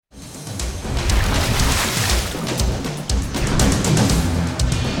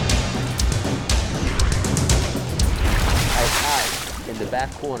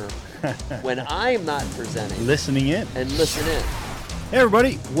back corner when I'm not presenting. Listening in. And listen in. Hey,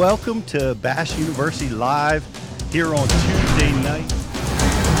 everybody. Welcome to Bass University Live here on Tuesday night.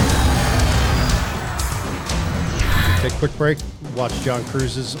 Take a quick break. Watch John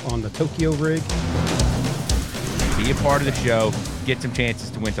Cruz's on the Tokyo rig. Be a part of the show. Get some chances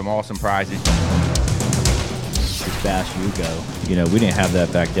to win some awesome prizes. It's Bass You Go. You know, we didn't have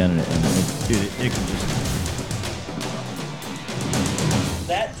that back then, and dude, it can just...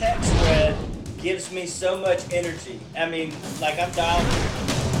 That text thread gives me so much energy. I mean, like I'm dialed.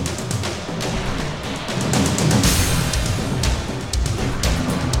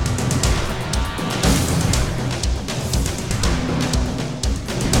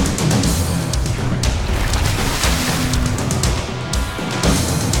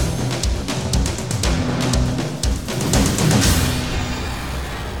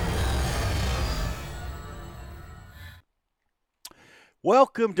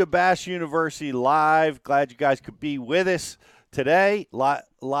 Welcome to Bass University Live. Glad you guys could be with us today. Lot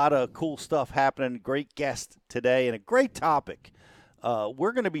of cool stuff happening. Great guest today and a great topic.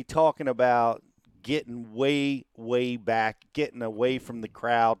 We're going to be talking about getting way back, getting away from the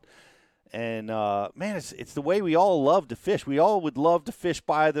crowd. And, man, it's the way we all love to fish. We all would love to fish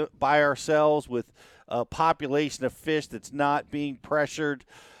by ourselves with a population of fish that's not being pressured.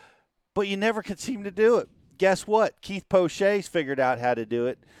 But you never could seem to do it. Guess what? Keith Poche's figured out how to do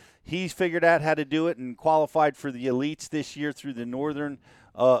it. He's figured out how to do it and qualified for the elites this year through the Northern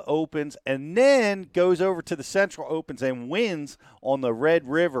Opens, and then goes over to the Central Opens and wins on the Red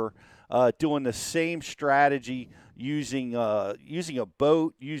River, doing the same strategy, using a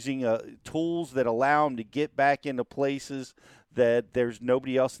boat, using tools that allow him to get back into places that there's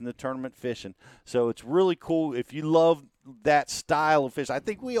nobody else in the tournament fishing. So it's really cool. If you love that style of fish, I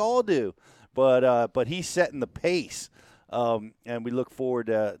think we all do. But he's setting the pace, and we look forward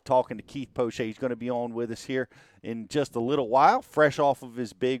to talking to Keith Poche. He's going to be on with us here in just a little while, fresh off of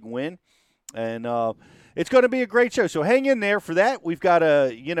his big win, and it's going to be a great show. So hang in there for that. We've got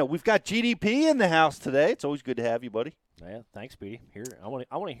GDP in the house today. It's always good to have you, buddy. Yeah, thanks, Speedy. Here, I want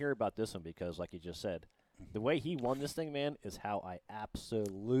to hear about this one because, like you just said, the way he won this thing, man, is how I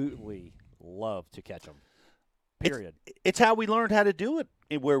absolutely love to catch him. Period. It's how we learned how to do it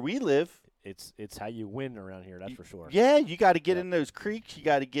where we live. It's how you win around here, that's for sure. Yeah, you got to get in those creeks. You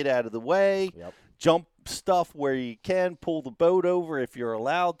got to get out of the way, jump stuff where you can, pull the boat over if you're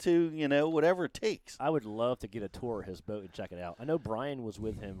allowed to, whatever it takes. I would love to get a tour of his boat and check it out. I know Brian was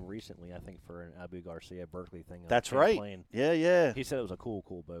with him recently, I think, for an Abu Garcia Berkeley thing. That's right. Plane. Yeah. He said it was a cool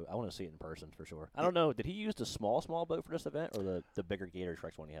boat. I want to see it in person for sure. I don't know. Did he use the small boat for this event or the bigger Gator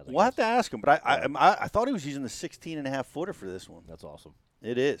Treks one he has? We'll have to ask him, but I thought he was using the 16.5 footer for this one. That's awesome.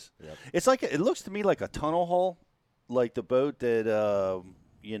 It is. Yep. It's like it looks to me like a tunnel hull, like the boat that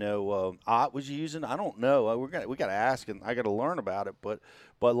Ott was using. I don't know. We got to ask him. I got to learn about it. But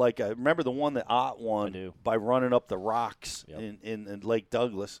like I remember the one that Ott won by running up the rocks in Lake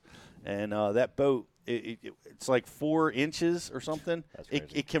Douglas, and that boat it's like 4 inches or something.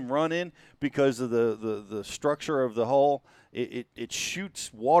 It can run in because of the structure of the hull. It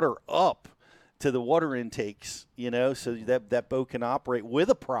shoots water up to the water intakes, so that boat can operate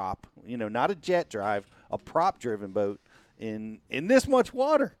with a prop, not a jet drive, a prop-driven boat in this much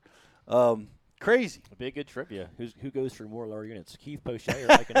water. Crazy. It'd be a good trivia. Who goes through more lower units, Keith Poche or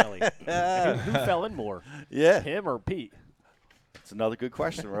Mike Anelli? who fell in more? Yeah. Him or Pete? It's another good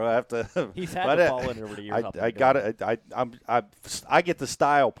question, bro. I have to. He's had to fall in over the years. I get the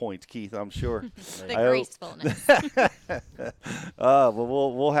style points, Keith. I'm sure. The gracefulness.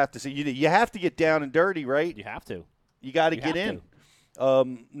 We'll have to see. You have to get down and dirty, right? You have to. You got to get in.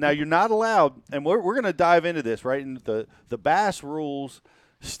 Now you're not allowed, and we're going to dive into this, right? And the bass rules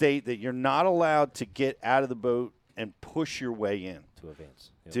state that you're not allowed to get out of the boat and push your way in to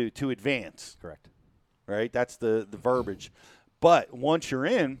advance. Yep. To advance. Correct. Right. That's the verbiage. But once you're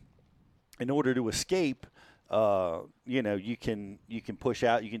in order to escape, you can push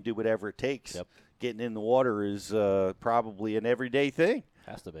out. You can do whatever it takes. Yep. Getting in the water is probably an everyday thing.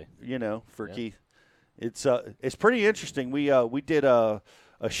 Has to be. For Keith. It's pretty interesting. We did a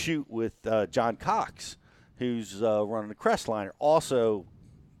shoot with John Cox, who's running the Crestliner. Also,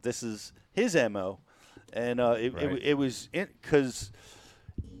 this is his MO, and it was because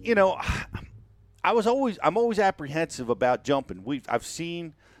I'm always apprehensive about jumping. I've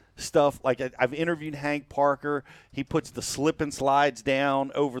seen stuff like I've interviewed Hank Parker. He puts the slip and slides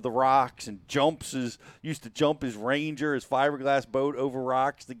down over the rocks and used to jump his Ranger, his fiberglass boat over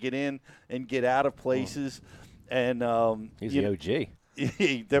rocks to get in and get out of places. And he's the OG.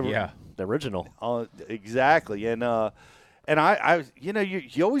 The original. Exactly. And And I was,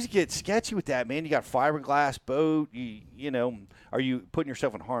 you always get sketchy with that, man. You got a fiberglass boat. Are you putting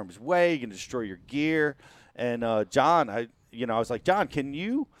yourself in harm's way? You can destroy your gear. And John, I was like, John, can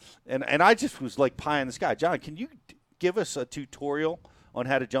you? And I just was like pie in the sky. John, can you give us a tutorial on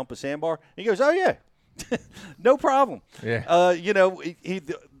how to jump a sandbar? And he goes, oh yeah, no problem. Yeah.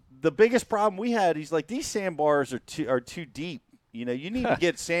 The biggest problem we had, he's like, these sandbars are too deep. You need to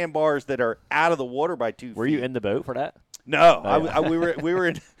get sandbars that are out of the water by 2 feet. Were you in the boat for that? No, we were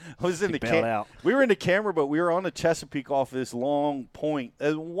in. I was in the bailed out. We were in the camera, but we were on the Chesapeake off this long point.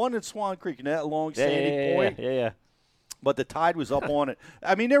 One in Swan Creek, that long sandy point. Yeah. But the tide was up on it.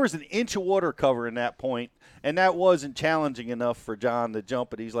 I mean, there was an inch of water cover in that point, and that wasn't challenging enough for John to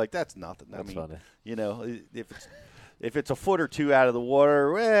jump it. He's like, "That's nothing." That's funny. If it's a foot or two out of the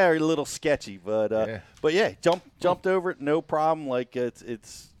water, a little sketchy. But jumped over it, no problem. Like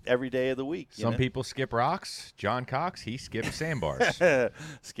it's every day of the week. Some people skip rocks. John Cox, he skips sandbars.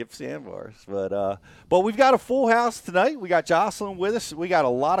 Skip sandbars. But we've got a full house tonight. We got Jocelyn with us. We got a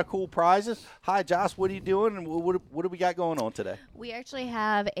lot of cool prizes. Hi, Joss. What are you doing? And what do we got going on today? We actually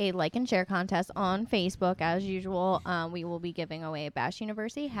have a like and share contest on Facebook as usual. We will be giving away a Bash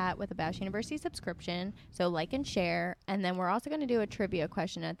University hat with a Bash University subscription. So like and share. And then we're also going to do a trivia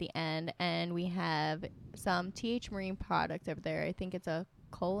question at the end. And we have some TH Marine products over there. I think it's a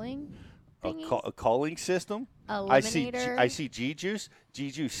culling thingy? A culling system. Eliminator. I see G-Juice.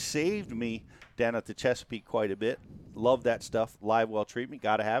 G-Juice saved me down at the Chesapeake quite a bit. Love that stuff. Live well treatment.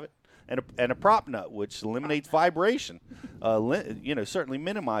 Got to have it. And a prop nut, which eliminates vibration. Certainly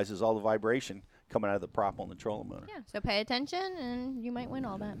minimizes all the vibration coming out of the prop on the trolling motor. Yeah, so pay attention, and you might win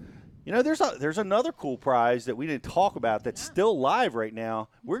all that. There's another cool prize that we didn't talk about that's still live right now.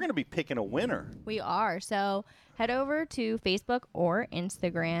 We're going to be picking a winner. We are. So head over to Facebook or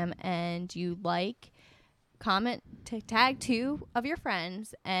Instagram, and comment, tag 2 of your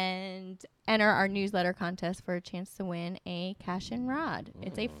friends, and enter our newsletter contest for a chance to win a Cashin rod.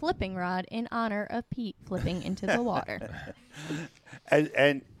 It's a flipping rod in honor of Pete flipping into the water.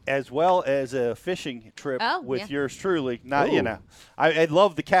 And as well as a fishing trip with yours truly. I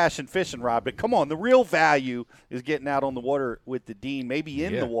love the Cashin fishing rod, but come on, the real value is getting out on the water with the Dean, maybe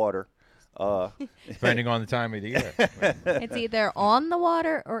in the water. Depending on the time of the year. It's either on the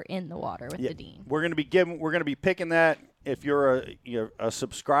water or in the water with the Dean. We're going to be picking that. If you're a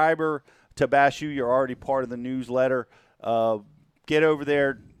subscriber to Bash U, you're already part of the newsletter. Get over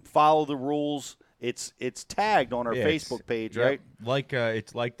there, follow the rules. It's tagged on our Facebook page, right?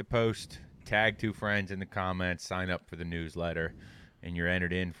 It's like the post. Tag 2 friends in the comments. Sign up for the newsletter, and you're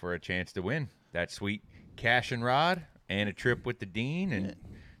entered in for a chance to win that sweet Cashin rod and a trip with the Dean. And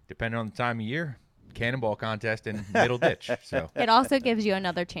depending on the time of year, cannonball contest in Middle Ditch. So it also gives you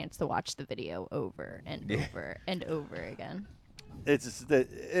another chance to watch the video over and over and over again.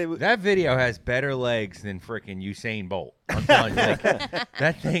 That video has better legs than frickin' Usain Bolt. I'm telling you,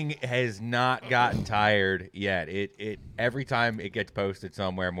 that thing has not gotten tired yet. It every time it gets posted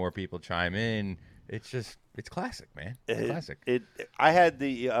somewhere, more people chime in. It's classic, man. It's classic. I had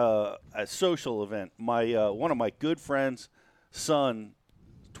a social event. My one of my good friends' son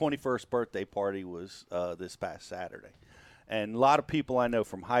 21st birthday party was this past Saturday, and a lot of people I know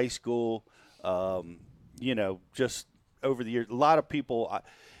from high school, just over the years, a lot of people.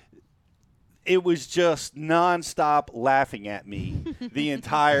 It was just nonstop laughing at me the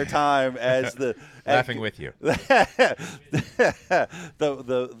entire time as laughing with you. The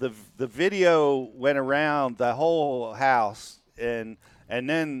video went around the whole house, and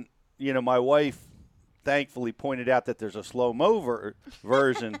then my wife thankfully pointed out that there's a slow-mo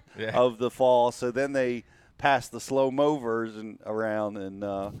version of the fall. So then they passed the slow-mo version around, and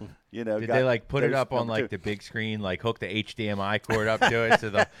did they put it up on the big screen, hook the HDMI cord up to it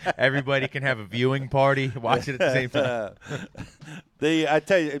so everybody can have a viewing party, watch it at the same time? I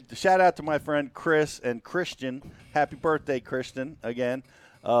tell you, shout out to my friend Chris and Christian. Happy birthday, Christian, again.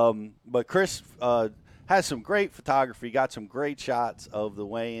 But Chris has some great photography, got some great shots of the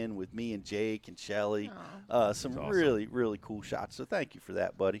weigh-in with me and Jake and Shelly. Some awesome. Really, really cool shots. So thank you for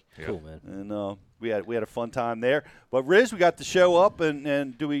that, buddy. Yeah. Cool, man. And we had a fun time there. But Riz, we got the show up,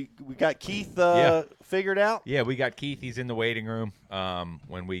 and we got Keith figured out? Yeah, we got Keith. He's in the waiting room.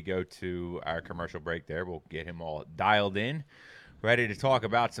 When we go to our commercial break there, we'll get him all dialed in, ready to talk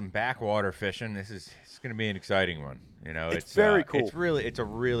about some backwater fishing. It's going to be an exciting one. It's very cool. It's a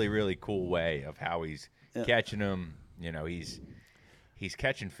really, really cool way of how he's catching them. He's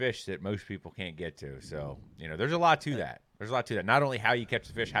catching fish that most people can't get to. So, there's a lot to that. Not only how you catch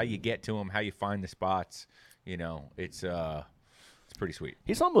the fish, how you get to them, how you find the spots. It's pretty sweet.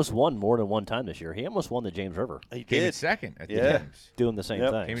 He's almost won more than one time this year. He almost won the James River. He Came in did. second at the Yeah. James. Doing the same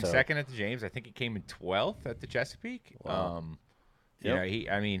Yep. thing. Came in so. second at the James. I think he came in 12th at the Chesapeake. Wow. You know,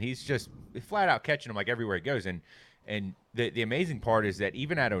 he's just flat out catching them like everywhere he goes. And the amazing part is that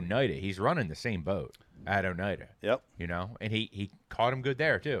even at Oneida, he's running the same boat at Oneida. Yep. You know, and he caught him good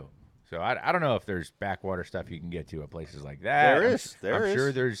there too. So I don't know if there's backwater stuff you can get to at places like that. There is.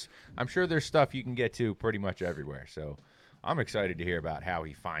 I'm sure there's stuff you can get to pretty much everywhere. So I'm excited to hear about how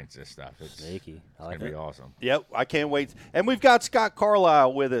he finds this stuff. It's Snaky. I like gonna it. be awesome. Yep, I can't wait. And we've got Scott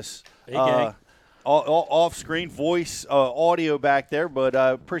Carlisle with us. Hey, gang. Off-screen voice, audio back there, but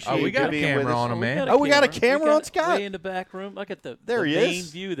appreciate we got you a being camera with us. on him, man. We got a camera on Scott? Way in the back room. Look at the There he main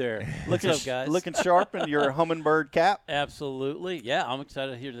is. view there. What's up, guys? Looking sharp in your hummingbird cap. Absolutely. Yeah, I'm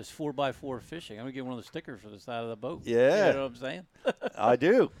excited to hear this 4x4 fishing. I'm going to get one of the stickers for the side of the boat. Yeah. You know what I'm saying? I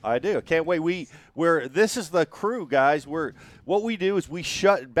do. I can't wait. This is the crew, guys. What we do is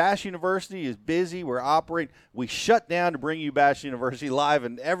Bass University is busy. We're operating. We shut down to bring you Bass University live,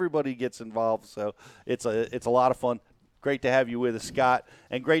 and everybody gets involved. So it's a lot of fun. Great to have you with us, Scott,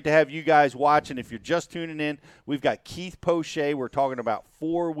 and great to have you guys watching. If you're just tuning in, we've got Keith Poche. We're talking about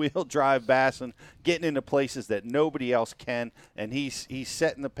four-wheel drive bassing, getting into places that nobody else can, and he's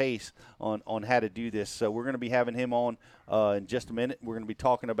setting the pace on how to do this. So we're going to be having him on in just a minute. We're going to be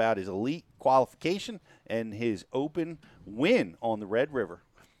talking about his elite qualification and his open win on the Red River.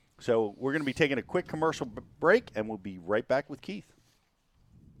 So we're going to be taking a quick commercial break, and we'll be right back with Keith.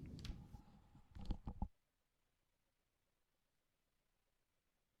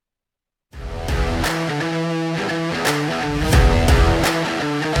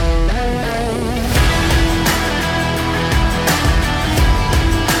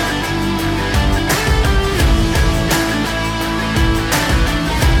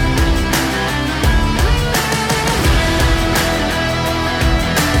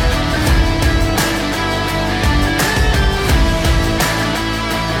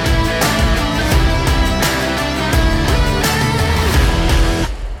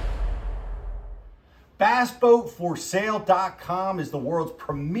 BassBoatForSale.com is the world's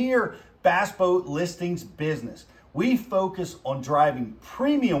premier bass boat listings business. We focus on driving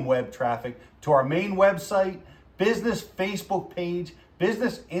premium web traffic to our main website, business Facebook page,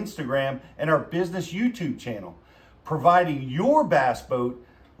 business Instagram, and our business YouTube channel, providing your bass boat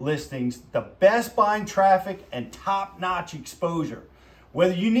listings the best buying traffic and top-notch exposure.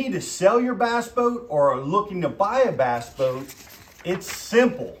 Whether you need to sell your bass boat or are looking to buy a bass boat, it's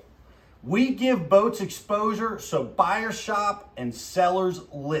simple. We give boats exposure so buyers shop and sellers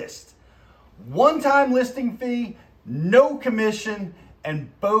list. One-time listing fee, no commission,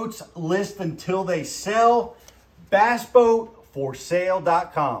 and boats list until they sell.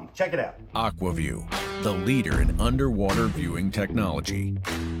 BassBoatForSale.com. Check it out. Aquaview, the leader in underwater viewing technology.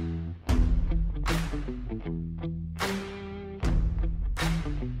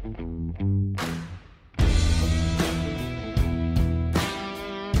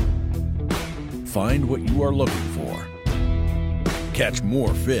 Find what you are looking for. Catch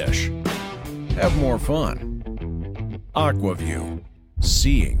more fish. Have more fun. Aquaview.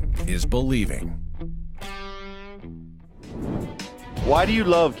 Seeing is believing. Why do you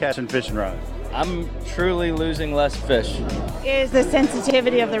love catching fishing rods? I'm truly losing less fish. Is the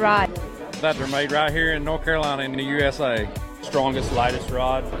sensitivity of the rod. That they're made right here in North Carolina in the USA. Strongest, lightest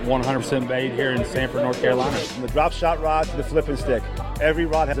rod, 100% made here in Sanford, North Carolina. From the drop shot rod to the flipping stick, every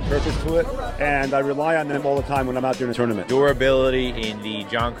rod has a purpose to it, and I rely on them all the time when I'm out there in a tournament. Durability in the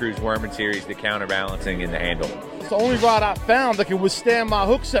John Cruz Worming series, the counterbalancing in the handle. It's the only rod I found that can withstand my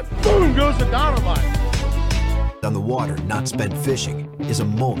hook set. Boom goes the dynamite. On the water, not spent fishing is a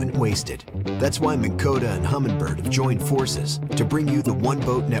moment wasted. That's why Minn Kota and Humminbird have joined forces to bring you the One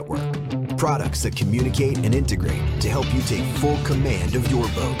Boat Network. Products that communicate and integrate to help you take full command of your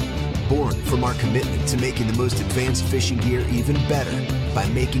boat. Born from our commitment to making the most advanced fishing gear even better by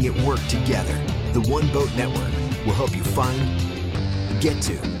making it work together, the One Boat Network will help you find, get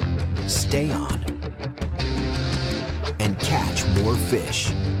to, stay on, and catch more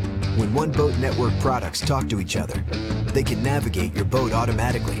fish. When One Boat Network products talk to each other, they can navigate your boat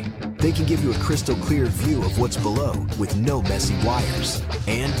automatically. They can give you a crystal clear view of what's below with no messy wires.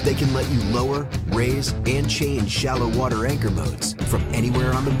 And they can let you lower, raise, and change shallow water anchor modes from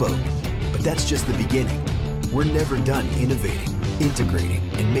anywhere on the boat. But that's just the beginning. We're never done innovating, integrating,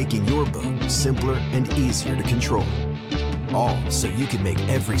 and making your boat simpler and easier to control. All so you can make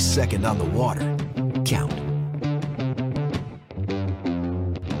every second on the water count.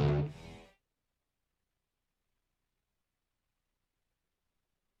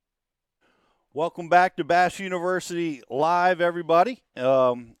 Welcome back to Bass University Live, everybody.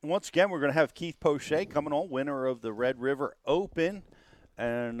 Once again, we're going to have Keith Poche coming on, winner of the Red River Open,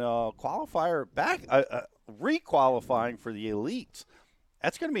 and qualifier back, re-qualifying for the elites.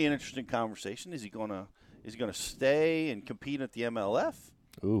 That's going to be an interesting conversation. Is he going to stay and compete at the MLF?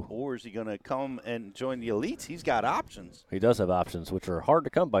 Ooh. Or is he going to come and join the elites? He's got options. He does have options, which are hard to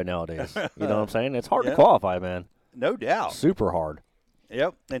come by nowadays. You know what I'm saying? It's hard to qualify, man. No doubt. Super hard.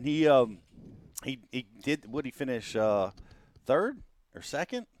 Yep, and he did. Would he finish third or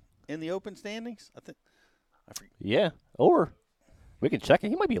second in the Open standings? I forget. Yeah, or we can check it.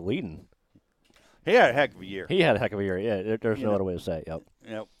 He might be leading. He had a heck of a year. He had a heck of a year. Yeah, there's no other way to say it. Yep.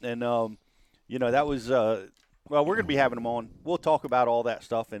 Yep, and that was well, we're going to be having him on. We'll talk about all that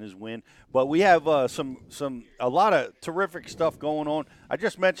stuff and his win, but we have a lot of terrific stuff going on. I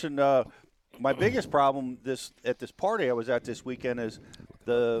just mentioned my biggest problem at this party I was at this weekend is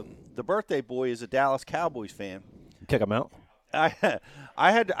the birthday boy is a Dallas Cowboys fan. Kick him out.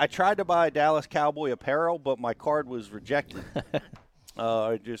 I tried to buy Dallas Cowboy apparel, but my card was rejected.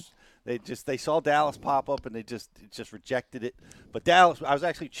 They saw Dallas pop up and they just rejected it. But Dallas, I was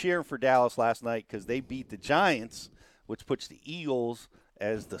actually cheering for Dallas last night because they beat the Giants, which puts the Eagles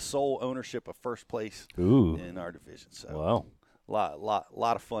as the sole ownership of first place in our division. So wow,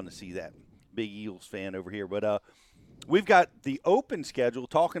 lot of fun to see that. Big Eagles fan over here, but we've got the Open schedule.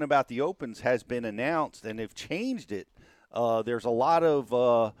 Talking about the Opens has been announced, and they've changed it. There's a lot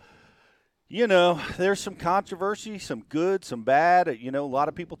of, there's some controversy, some good, some bad. A lot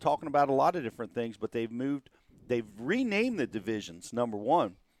of people talking about a lot of different things, but they've renamed the divisions, number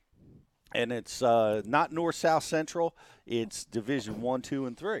one. And it's not North, South, Central. It's Division 1, 2,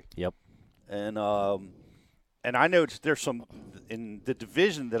 and 3. Yep. And I know there's some in the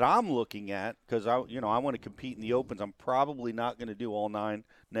division that I'm looking at because I want to compete in the Opens. I'm probably not going to do all 9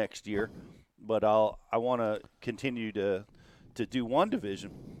 next year, but I want to continue to do one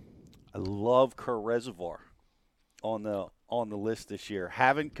division. I love Kerr Reservoir on the list this year.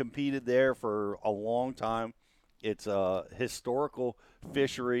 Haven't competed there for a long time. It's a historical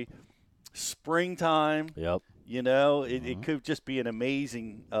fishery. Springtime. Yep. It could just be an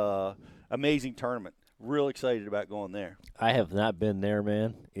amazing tournament. Real excited about going there. I have not been there,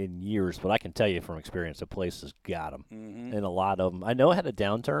 man, in years, but I can tell you from experience, the place has got them. Mm-hmm. And a lot of them. I know it had a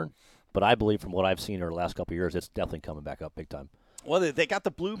downturn, but I believe from what I've seen over the last couple of years, it's definitely coming back up big time. Well, they got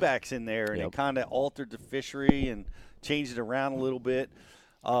the bluebacks in there, and it kind of altered the fishery and changed it around a little bit.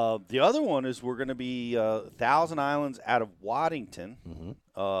 The other one is we're going to be Thousand Islands out of Waddington,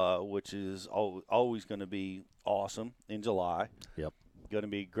 which is always going to be awesome in July. Yep. Going to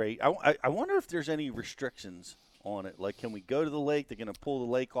be great. I wonder if there's any restrictions on it. Like, can we go to the lake? They're going to pull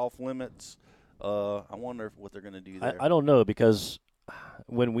the lake off limits. I wonder what they're going to do there. I don't know, because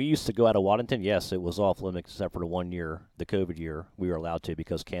when we used to go out of Waddington, yes, it was off limits except for the 1 year, the COVID year, we were allowed to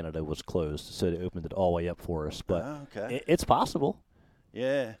because Canada was closed. So they opened it all the way up for us. But it's possible.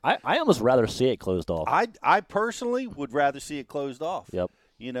 Yeah. I almost rather see it closed off. I personally would rather see it closed off. Yep.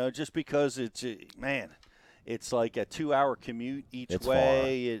 Just because it's like a 2-hour commute each it's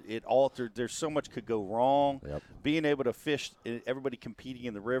way. It altered. There's so much could go wrong. Yep. Being able to fish, everybody competing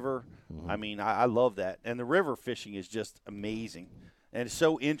in the river. I mean, I love that. And the river fishing is just amazing. And it's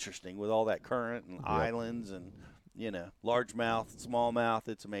so interesting with all that current and islands and, largemouth, smallmouth.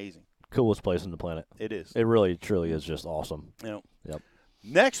 It's amazing. Coolest place on the planet. It is. It really, truly is just awesome. Yep.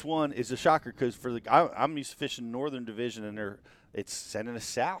 Next one is a shocker because I'm used to fishing Northern Division, and it's sending us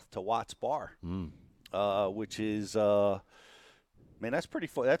south to Watts Bar. Which is, that's pretty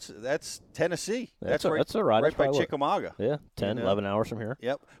far. That's Tennessee. That's a ride. Right by Chickamauga. Yeah, 10, 11 hours from here.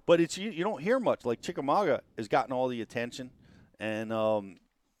 Yep. But it's you don't hear much. Like Chickamauga has gotten all the attention, and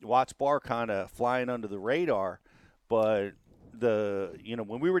Watts Bar kind of flying under the radar. But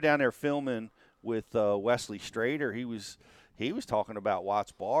when we were down there filming with Wesley Strader, he was talking about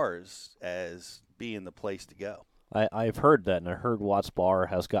Watts Bar as being the place to go. I've heard that, and I heard Watts Bar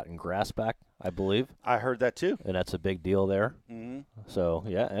has gotten grass back, I believe. I heard that too. And that's a big deal there. Mm-hmm. So,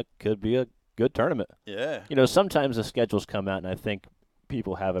 yeah, it could be a good tournament. Yeah. Sometimes the schedules come out, and I think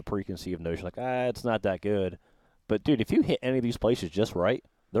people have a preconceived notion like, it's not that good. But, dude, if you hit any of these places just right,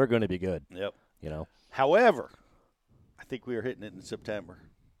 they're going to be good. Yep. However, I think we were hitting it in September.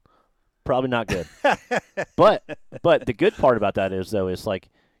 Probably not good. But the good part about that is, though, is like,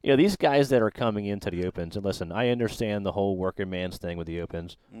 these guys that are coming into the Opens, and listen, I understand the whole working man's thing with the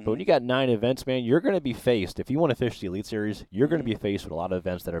Opens, but when you got 9 events, man, you're going to be faced, if you want to fish the Elite Series, you're going to be faced with a lot of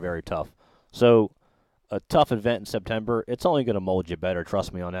events that are very tough. So a tough event in September, it's only going to mold you better,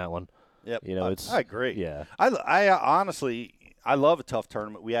 trust me on that one. Yep. I agree. Yeah. I honestly, I love a tough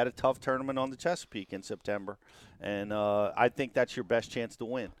tournament. We had a tough tournament on the Chesapeake in September, and I think that's your best chance to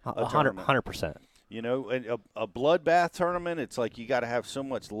win a tournament. 100%. You know, a bloodbath tournament, it's like you got to have so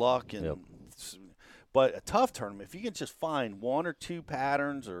much luck. But a tough tournament, if you can just find one or two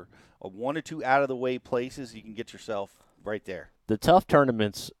patterns or one or two out-of-the-way places, you can get yourself right there. The tough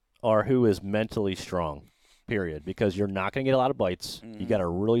tournaments are who is mentally strong, period, because you're not going to get a lot of bites. You got to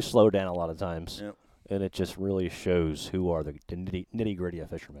really slow down a lot of times. And it just really shows who are the nitty-gritty of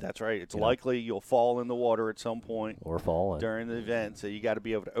fishermen. That's right. It's likely you'll fall in the water at some point. Or fall in. During the event, so you got to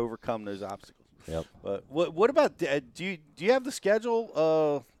be able to overcome those obstacles. Yep. But what about do you have the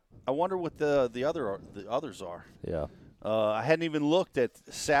schedule? I wonder what the others are. Yeah. I hadn't even looked at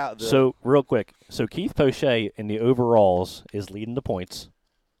So real quick, Keith Poche in the overalls is leading the points.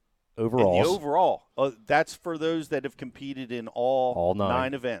 Overalls. In the overall, that's for those that have competed in all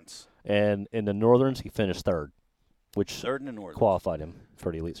 9 events. And in the Northerns, he finished third, which third in the Northerns qualified him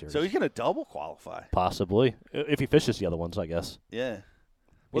for the Elite Series. So he's going to double qualify. Possibly, if he fishes the other ones, I guess. Yeah.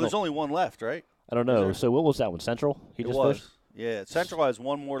 Well, there's only one left, right? I don't know. So what was that one? Central? He just fished? Yeah, Central has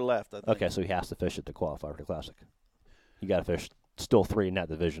one more left, I think. Okay, so he has to fish it to qualify for the Classic. You got to fish still 3 in that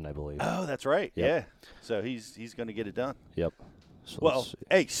division, I believe. Oh, that's right. Yep. Yeah. So he's going to get it done. Yep. So well,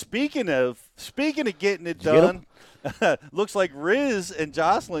 hey, speaking of getting it done, looks like Riz and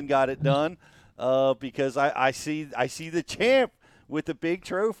Jocelyn got it done because I see the champ with the big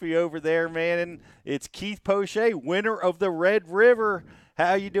trophy over there, man, and it's Keith Poche, winner of the Red River.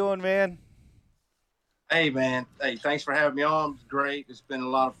 How you doing, man? Hey, man. Hey, thanks for having me on. It's great. It's been a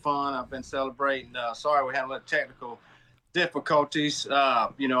lot of fun. I've been celebrating. Sorry we had a little technical difficulties.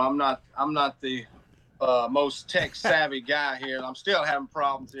 I'm not the most tech savvy guy here. I'm still having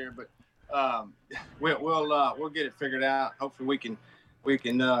problems here, but we'll get it figured out. Hopefully we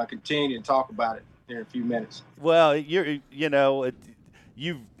can continue to talk about it here in a few minutes. Well, you've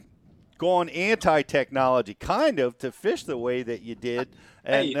gone anti-technology kind of to fish the way that you did.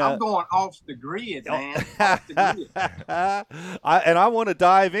 And, hey, I'm going off the grid, man. Off the grid. I want to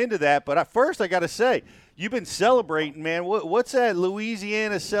dive into that, but first I got to say, you've been celebrating, man. What's that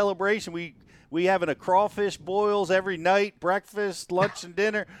Louisiana celebration? We having a crawfish boils every night, breakfast, lunch, and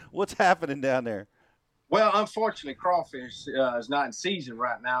dinner. What's happening down there? Well, unfortunately, crawfish is not in season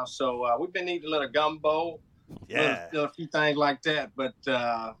right now, so we've been eating a little gumbo, a few things like that, but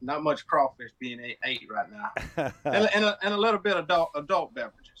not much crawfish being ate right now, and a little bit of adult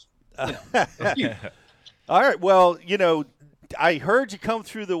beverages. All right, well, I heard you come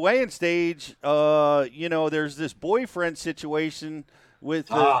through the weighing stage. There's this boyfriend situation with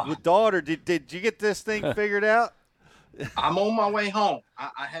daughter. Did you get this thing figured out? I'm on my way home.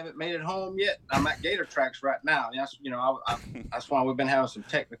 I haven't made it home yet. I'm at Gator Tracks right now. That's why we've been having some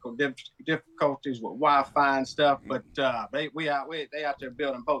technical difficulties with Wi-Fi and stuff. But they out there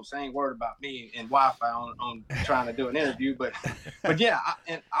building boats. They ain't worried about me and Wi-Fi on trying to do an interview. But yeah,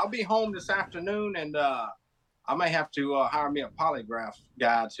 I'll be home this afternoon, and I may have to hire me a polygraph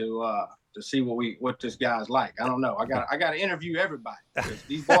guy to see what this guy's like. I don't know. I got to interview everybody.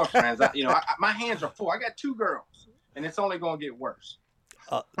 These boyfriends, my hands are full. I got 2 girls. And it's only going to get worse.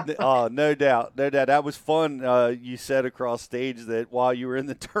 No doubt. That was fun. You said across stage that while you were in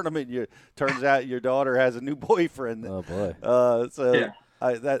the tournament, turns out your daughter has a new boyfriend. Oh boy.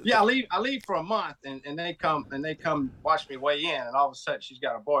 I leave for a month, and they come watch me weigh in, and all of a sudden she's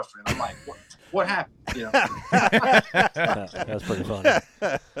got a boyfriend. I'm like, what happened? That's pretty funny.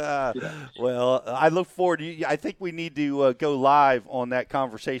 Well, I look forward to. I think we need to go live on that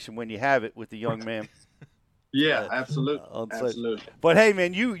conversation when you have it with the young man. Yeah, absolutely. Absolutely. But hey,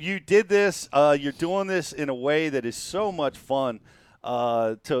 man, you did this. You're doing this in a way that is so much fun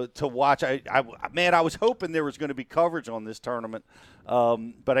to watch. I was hoping there was going to be coverage on this tournament,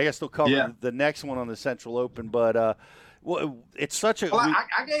 but I guess they'll cover the next one on the Central Open. But it's such a. Well,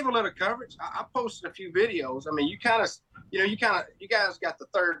 I gave a little coverage. I posted a few videos. I mean, you guys got the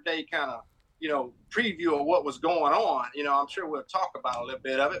third day kind of. Preview of what was going on. I'm sure we'll talk about a little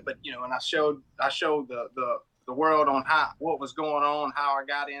bit of it, but and I showed the world on what was going on, how I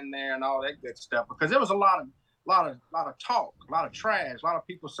got in there, and all that good stuff. Because there was a lot of talk, a lot of trash, a lot of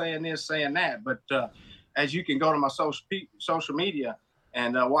people saying this, saying that. But as you can go to my social media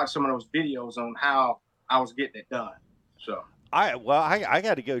and watch some of those videos on how I was getting it done. So. I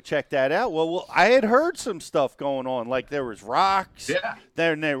got to go check that out. Well, I had heard some stuff going on, like there was rocks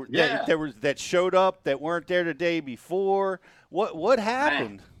there was that showed up that weren't there the day before. What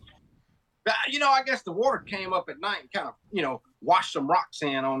happened? Man. I guess the water came up at night and kind of, washed some rocks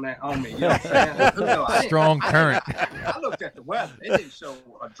in on me. You know what I'm saying? Strong current. I looked at the weather. It didn't show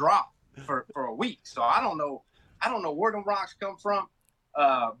a drop for a week, so I don't know I don't know where them rocks come from.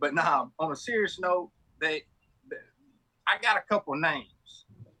 But now, on a serious note, I got a couple of names,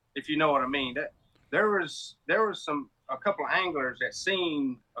 if you know what I mean. There was a couple of anglers that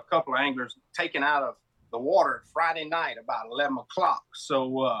seen a couple of anglers taken out of the water Friday night about 11 o'clock.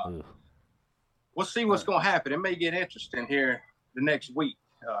 So we'll see what's going to happen. It may get interesting here the next week.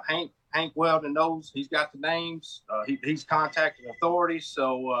 Hank Weldon knows. He's got the names. He's contacted authorities.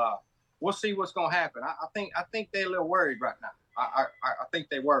 So we'll see what's going to happen. I think they're a little worried right now. I think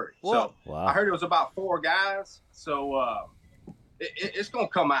they're worried. Whoa. So I heard it was about 4 guys. So it's going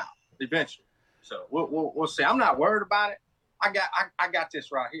to come out eventually. So we'll see. I'm not worried about it. I got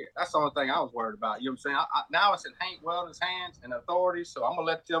this right here. That's the only thing I was worried about. You know what I'm saying? Now it's in Hank Weldon's hands and authorities. So I'm gonna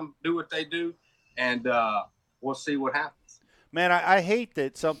let them do what they do, and we'll see what happens. Man, I hate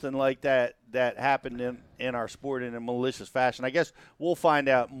that something like that happened in our sport in a malicious fashion. I guess we'll find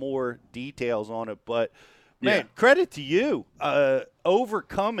out more details on it. But man, credit to you,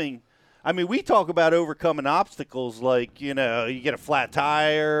 overcoming. I mean, we talk about overcoming obstacles like, you get a flat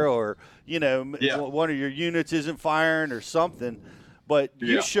tire or, one of your units isn't firing or something. But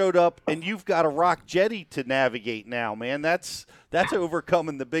you showed up and you've got a rock jetty to navigate now, man. That's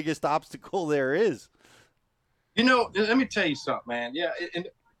overcoming the biggest obstacle there is. Let me tell you something, man. Yeah, and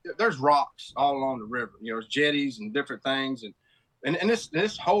there's rocks all along the river. There's jetties and different things. And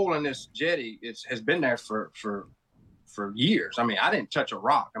this hole in this jetty has been there for years. I mean, I didn't touch a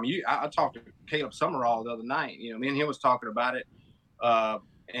rock. I mean, I talked to Caleb Summerall the other night. Me and him was talking about it,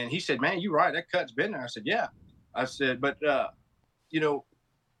 and he said, "Man, you're right. That cut's been there." I said, "Yeah." I said, "But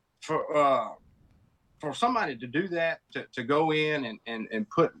for somebody to do that, to go in and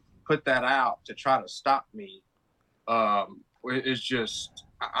put that out to try to stop me, it's just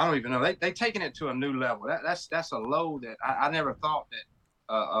I don't even know. They taking it to a new level. That's a low that I never thought that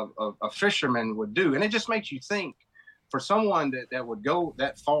a fisherman would do, and it just makes you think." For someone that would go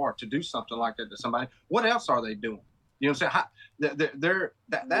that far to do something like that to somebody, what else are they doing? You know what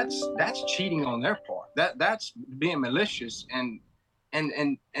I'm saying? That's cheating on their part. That's being malicious, and I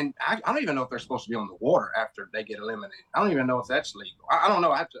don't even know if they're supposed to be on the water after they get eliminated. I don't even know if that's legal. I don't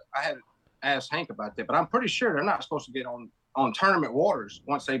know. I had to ask Hank about that, but I'm pretty sure they're not supposed to get on tournament waters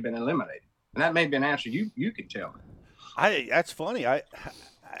once they've been eliminated. And that may be an answer you could tell me. That's funny. I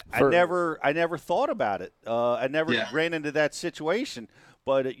never thought about it. I never ran into that situation,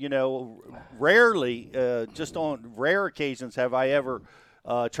 but rarely, just on rare occasions, have I ever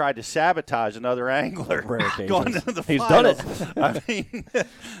tried to sabotage another angler. Gone to the He's finals. done it. I mean,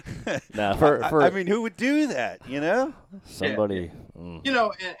 I mean, who would do that? Somebody. Yeah.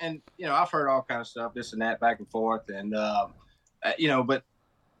 And I've heard all kinds of stuff, this and that, back and forth, and but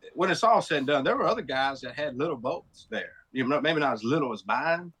when it's all said and done, there were other guys that had little boats there. Maybe not as little as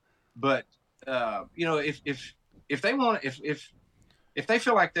mine, but if they want, if they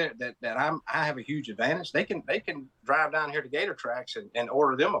feel like that I have a huge advantage, they can drive down here to Gator Tracks and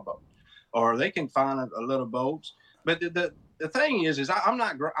order them a boat, or they can find a little boat. But the thing is I'm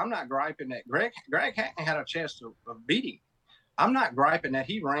not griping that Greg Hackney had a chance of beating. I'm not griping that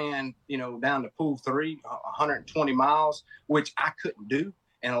he ran down to Pool 3 120 miles, which I couldn't do.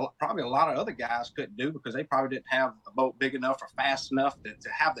 And probably a lot of other guys couldn't do because they probably didn't have a boat big enough or fast enough to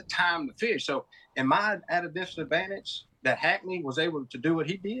have the time to fish. So am I at a disadvantage that Hackney was able to do what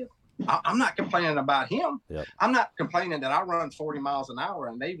he did? I'm not complaining about him. Yep. I'm not complaining that I run 40 miles an hour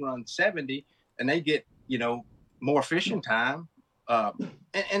and they run 70 and they get, more fishing time. And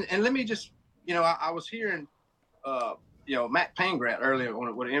let me just, I was hearing, Matt Pangrat earlier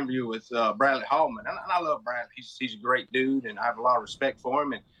with an interview with Bradley Hallman. And I love Bradley. He's a great dude, and I have a lot of respect for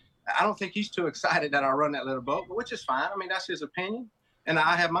him. And I don't think he's too excited that I run that little boat, which is fine. I mean, that's his opinion, and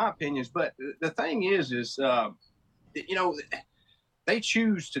I have my opinions. But the thing is they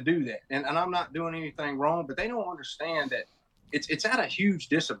choose to do that. And I'm not doing anything wrong, but they don't understand that it's at a huge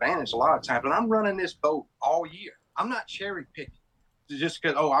disadvantage a lot of times. And I'm running this boat all year. I'm not cherry picking just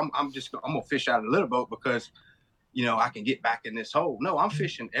because, I'm going to fish out of a little boat because – I can get back in this hole. No, I'm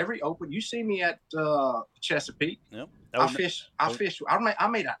fishing every open. You see me at Chesapeake. Yep. I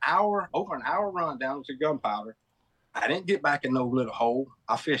made over an hour run down to Gunpowder. I didn't get back in no little hole.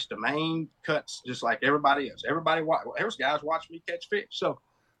 I fished the main cuts just like everybody else. There's guys watching me catch fish. So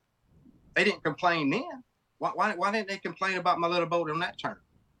they didn't complain then. Why didn't they complain about my little boat in that tournament?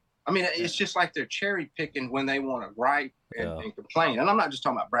 I mean, it's just like they're cherry picking when they want to gripe and complain. And I'm not just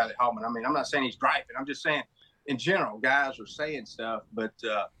talking about Bradley Hallman. I mean, I'm not saying he's griping. I'm just saying, in general, guys are saying stuff, but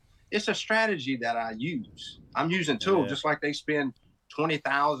it's a strategy that I use. I'm using tools just like they spend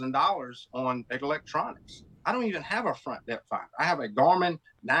 $20,000 on electronics. I don't even have a front depth finder. I have a Garmin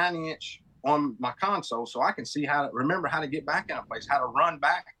 9-inch on my console so I can see remember how to get back in a place, how to run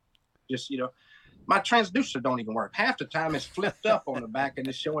back. Just, my transducer don't even work. Half the time it's flipped up on the back and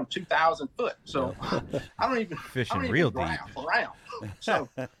it's showing 2,000 foot. So I don't even real deep around. So,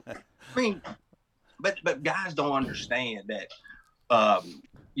 I mean, but guys don't understand that,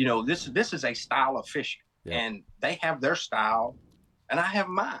 this is a style of fishing, and they have their style and I have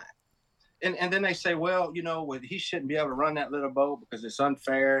mine. And then they say, well, he shouldn't be able to run that little boat because it's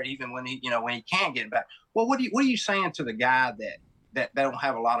unfair, even when he can get back. Well, what are you saying to the guy that don't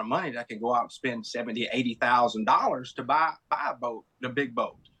have a lot of money that can go out and spend $70,000-$80,000 to buy a boat, the big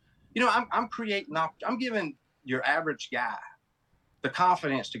boat? I'm giving your average guy the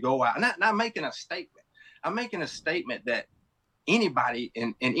confidence to go out, and not making a statement. I'm making a statement that anybody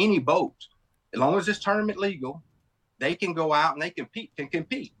in any boat, as long as it's tournament legal, they can go out and they can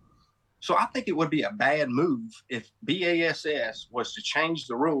compete. So I think it would be a bad move if BASS was to change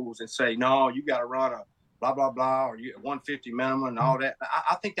the rules and say, no, you got to run a blah, blah, blah, or you 150 minimum and all that.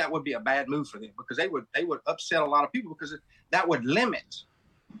 I think that would be a bad move for them because they would upset a lot of people because that would limit,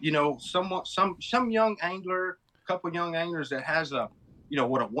 some young angler, a couple young anglers that has a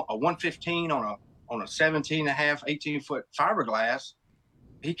 115 on a 17.5, 18 foot fiberglass.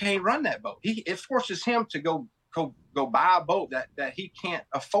 He can't run that boat. It forces him to go buy a boat that he can't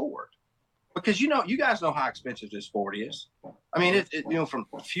afford. Because you guys know how expensive this sport is. I mean, it from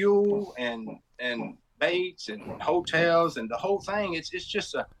fuel and baits and hotels and the whole thing. It's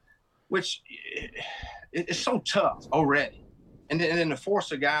just it's so tough already, and then to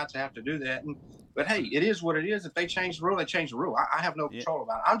force a guy to have to do that. But hey, it is what it is. If they change the rule, they change the rule. I have no control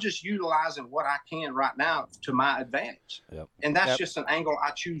about it. I'm just utilizing what I can right now to my advantage, and that's just an angle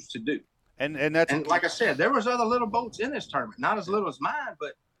I choose to do. And like I said, there was other little boats in this tournament, not as little as mine,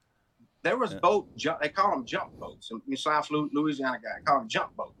 but. There was they call them jump boats. In South Louisiana guy call them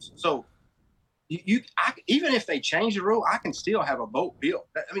jump boats. So even if they change the rule, I can still have a boat built.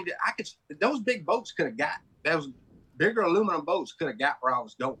 I mean, those big boats could have got, those bigger aluminum boats could have got where I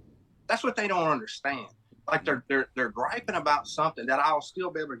was going. That's what they don't understand. Like they're griping about something that I'll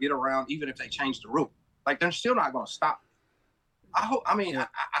still be able to get around even if they change the rule. Like they're still not going to stop. I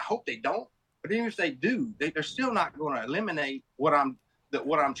hope they don't. But even if they do, they're still not going to eliminate what I'm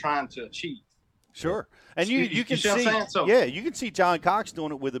trying to achieve. Sure. And you can see, you can see John Cox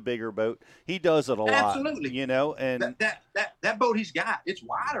doing it with a bigger boat. He does it a lot. Absolutely. And that boat he's got, it's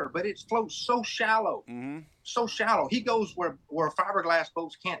wider, but it floats so shallow. Mm-hmm. So shallow. He goes where fiberglass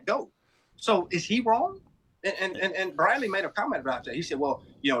boats can't go. So is he wrong? And Bradley made a comment about that. He said, well,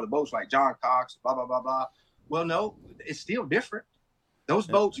 the boats like John Cox, blah, blah, blah, blah. Well, no, it's still different. Those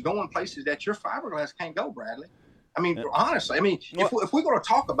boats go in places that your fiberglass can't go, Bradley. I mean, honestly, if we're going to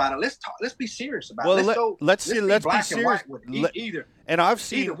talk about it, let's be serious about it. Let's be serious. Either. And I've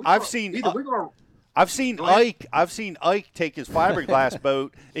seen Ike take his fiberglass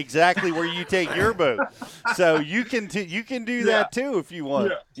boat exactly where you take your boat. So you can do that too if you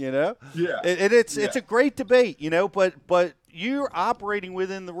want. Yeah. And it's a great debate, but you're operating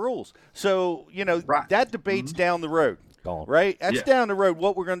within the rules. So that debate's down the road, right? That's down the road.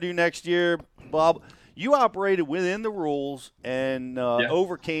 What we're going to do next year, Bob. You operated within the rules and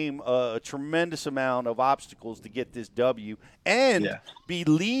overcame a tremendous amount of obstacles to get this W and be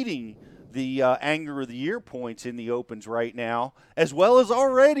leading the Angler of the Year points in the Opens right now, as well as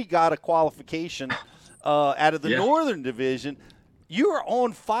already got a qualification out of the Northern Division. You are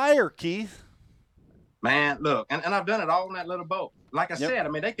on fire, Keith. Man, look, and I've done it all in that little boat. Like I said,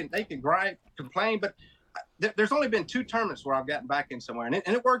 they can gripe, complain, but there's only been 2 tournaments where I've gotten back in somewhere, and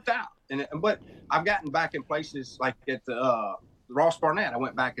it worked out. But I've gotten back in places like at the Ross Barnett. I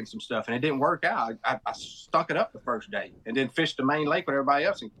went back in some stuff, and it didn't work out. I stunk it up the first day, and then fished the main lake with everybody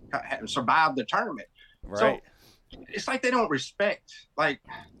else and survived the tournament. Right. So it's like they don't respect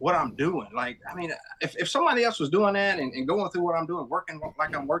what I'm doing. If somebody else was doing that and going through what I'm doing, working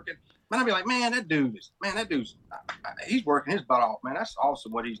like I'm working, man, I'd be like, that dude's he's working his butt off, man. That's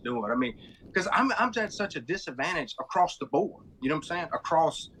awesome what he's doing. I mean, because I'm at such a disadvantage across the board. You know what I'm saying?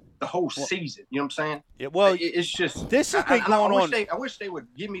 Across the whole season. You know what I'm saying? Yeah, well, it's just this has been going on. I wish they would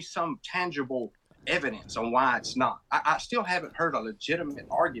give me some tangible evidence on why it's not. I still haven't heard a legitimate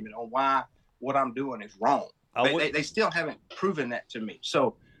argument on why what I'm doing is wrong. They still haven't proven that to me.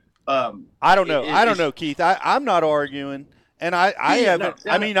 So I don't know. I don't know, Keith. I'm not arguing. And I haven't.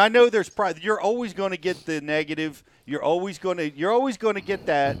 No, I know there's you're always going to get the negative. You're always going to get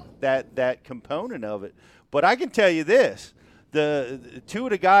that component of it. But I can tell you this: the 2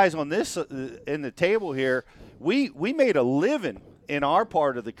 of the guys on this in the table here, we made a living in our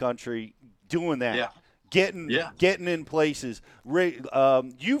part of the country doing that. getting in places.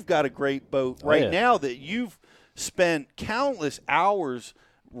 You've got a great boat right now that you've spent countless hours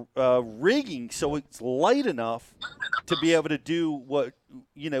rigging so it's light enough to be able to do what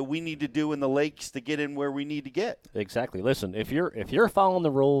we need to do in the lakes to get in where we need to get. Exactly. Listen, if you're following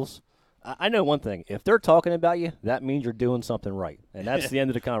the rules, I know one thing. If they're talking about you, that means you're doing something right, and that's the end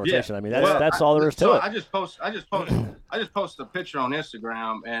of the conversation. I mean, that's all there is to it. I just posted a picture on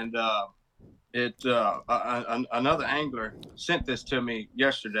Instagram, and another angler sent this to me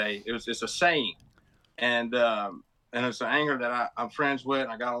yesterday. It's a saying, and it's an angler that I'm friends with.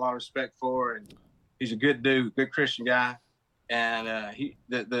 I got a lot of respect for, and he's a good dude, good Christian guy. And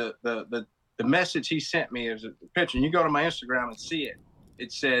the message he sent me is a picture. And you go to my Instagram and see it.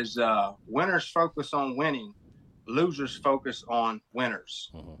 It says, "Winners focus on winning, losers focus on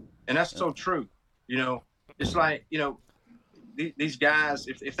winners," and that's so true. It's like these guys,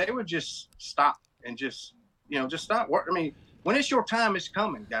 if they would just stop and just stop work. I mean, when it's your time, it's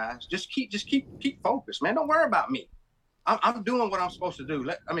coming, guys. Just keep focused, man. Don't worry about me. I'm doing what I'm supposed to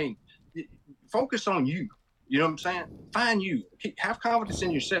do. Focus on you. You know what I'm saying? Find you. Have confidence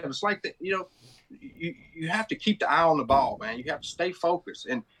in yourself. It's like that. You have to keep the eye on the ball, man. You have to stay focused.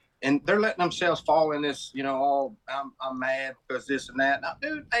 And they're letting themselves fall in this. I'm mad because this and that. Now,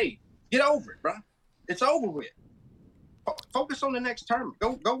 dude, hey, get over it, bro. It's over with. Focus on the next tournament.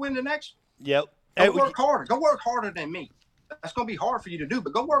 Go win the next one. Yep. Go work harder. Go work harder than me. That's going to be hard for you to do,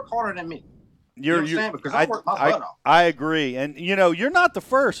 but go work harder than me. You know what I'm saying? Because I work my butt off. I agree. And, you're not the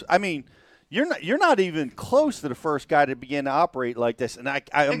first. I mean, you're not even close to the first guy to begin to operate like this. And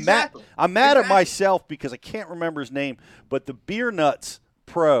I'm mad at myself because I can't remember his name, but the Beer Nuts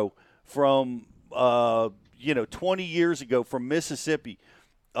pro from 20 years ago from Mississippi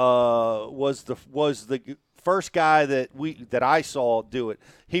was the first guy that I saw do it.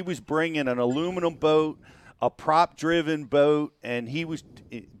 He was bringing an aluminum boat, a prop-driven boat, and he was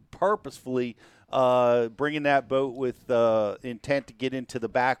purposefully bringing that boat with intent to get into the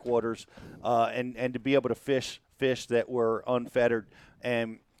backwaters and to be able to fish that were unfettered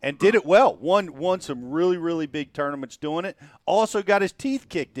and did it well. Won some really, really big tournaments doing it. Also got his teeth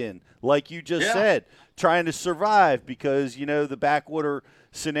kicked in, like you just said, trying to survive because the backwater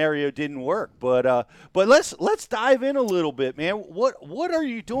scenario didn't work. But let's dive in a little bit, man. What are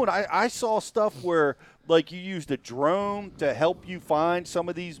you doing? I saw stuff where like you used a drone to help you find some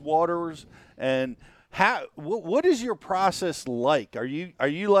of these waters. And what is your process like? Are you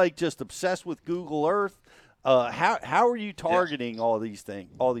like just obsessed with Google Earth? How are you targeting all these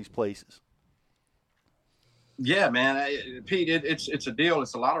places? Yeah, man, Pete, it's a deal.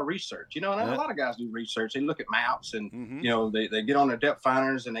 It's a lot of research, and a lot of guys do research. They look at maps and they get on their depth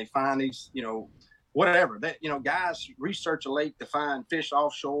finders and they find these whatever that guys research a lake to find fish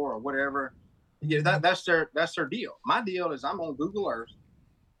offshore or whatever. Yeah, that's their deal. My deal is I'm on Google Earth.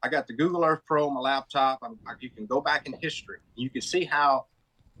 I got the Google Earth Pro on my laptop. You can go back in history. You can see how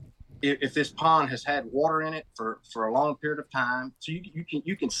if this pond has had water in it for a long period of time. So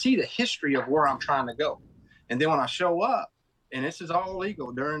you can see the history of where I'm trying to go. And then when I show up, and this is all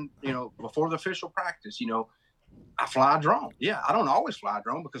legal during, before the official practice, I fly a drone. Yeah, I don't always fly a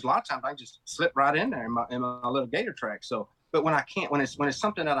drone because a lot of times I just slip right in there in my little gator track. So, but when I can't, when it's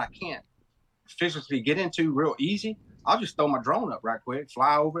something that I can't physically get into real easy, I'll just throw my drone up right quick,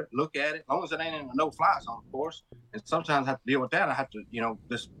 fly over it, look at it, as long as it ain't in a no-fly zone, of course. And sometimes I have to deal with that. I have to,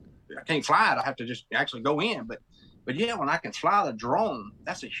 I can't fly it. I have to just actually go in. But yeah, when I can fly the drone,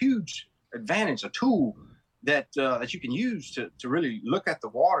 that's a huge advantage, a tool that you can use to really look at the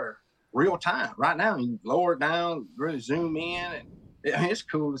water real time. Right now, you lower it down, really zoom in, and it's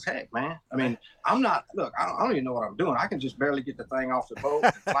cool as heck, man. I mean, I don't even know what I'm doing. I can just barely get the thing off the boat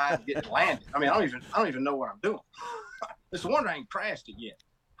and fly and get it landed. I mean, I don't even know what I'm doing. It's a wonder I ain't crashed it yet.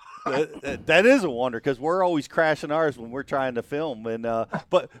 That is a wonder because we're always crashing ours when we're trying to film. And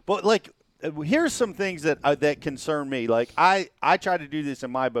but like, here's some things that concern me. Like I try to do this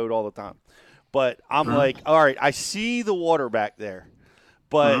in my boat all the time, but I'm like, all right, I see the water back there,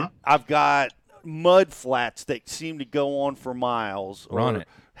 but I've got mud flats that seem to go on for miles, or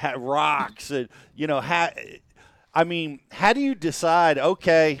rocks, and how do you decide?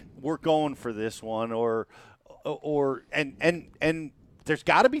 Okay, we're going for this one, or there's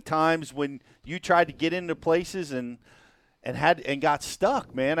got to be times when you tried to get into places and got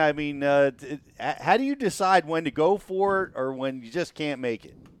stuck, man. I mean, how do you decide when to go for it or when you just can't make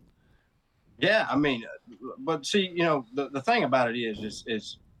it? Yeah, I mean, but see, the thing about it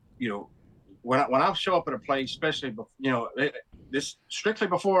is when I show up at a place, especially this strictly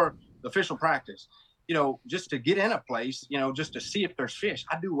before the official practice, just to get in a place, just to see if there's fish,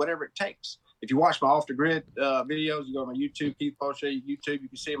 I do whatever it takes. if you watch my off the grid videos, you go to my YouTube, Keith Poche YouTube, you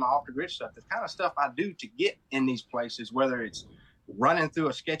can see my off the grid stuff. The kind of stuff I do to get in these places, whether it's running through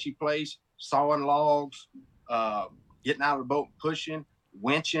a sketchy place, sawing logs, getting out of the boat, pushing,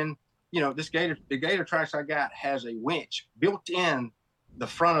 winching. You know, the Gator Tracks I got has a winch built in the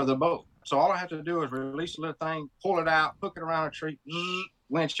front of the boat. So all I have to do is release a little thing, pull it out, hook it around a tree,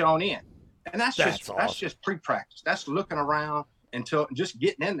 winch on in. And that's just pre-practice. That's looking around until just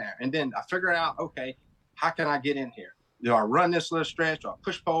getting in there. And then I figure out, okay, how can I get in here? Do I run this little stretch? Do I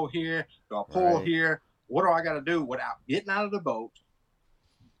push pole here? Do I pull here? What do I got to do without getting out of the boat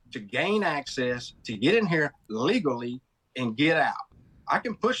to gain access to get in here legally and get out? I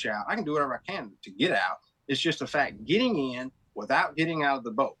can push out. I can do whatever I can to get out. It's just a fact getting in without getting out of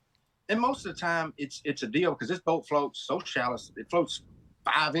the boat. And most of the time, it's a deal because this boat floats so shallow. It floats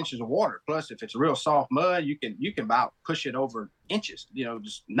 5 inches of water. Plus, if it's real soft mud, you can about push it over inches. You know,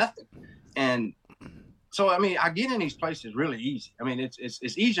 just nothing. And so, I mean, I get in these places really easy. I mean, it's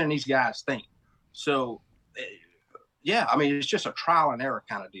easier than these guys think. So, yeah, I mean, it's just a trial and error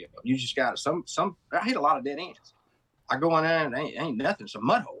kind of deal. You just got some. I hit a lot of dead ends. I go in there and ain't nothing. It's a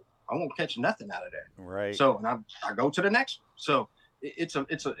mud hole. I won't catch nothing out of there. Right. So, and I go to the next one. So it's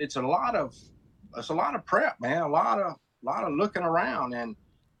a lot of prep, man. A lot of looking around, and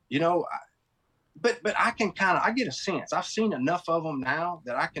you know, but I can I get a sense. I've seen enough of them now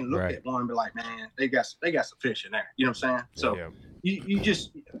that I can look at one and be like, man, they got some fish in there. You know what I'm saying? So you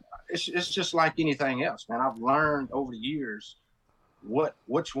just it's just like anything else, man. I've learned over the years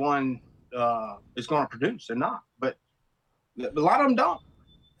which one is going to produce and not, but a lot of them don't.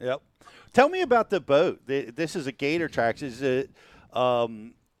 Yep. Tell me about the boat. This is a Gator Tracks. Is it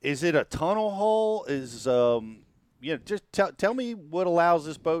a tunnel hull? Just tell me what allows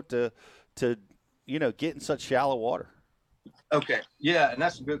this boat to get in such shallow water. Okay. Yeah, and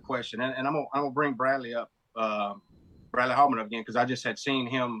that's a good question. And I'm gonna bring Bradley up, Bradley Hallman up again, because I just had seen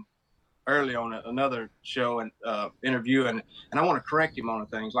him early on another show and interview, and I want to correct him on the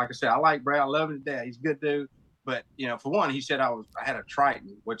things. Like I said, I like Brad. I love his dad. He's a good dude. But, you know, for one, he said I had a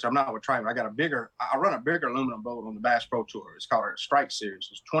Triton, which I'm not with Triton. I run a bigger aluminum boat on the Bass Pro Tour. It's called a Strike Series.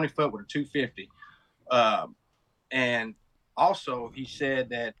 It's 20 foot with a 250. And also he said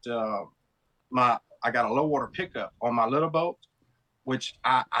that I got a low water pickup on my little boat, which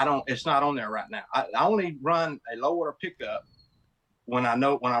I don't, it's not on there right now. I only run a low water pickup when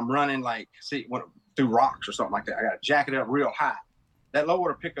I'm running through rocks or something like that. I got to jack it up real high. That low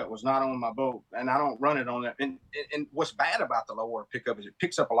water pickup was not on my boat, and I don't run it on there. And what's bad about the low water pickup is it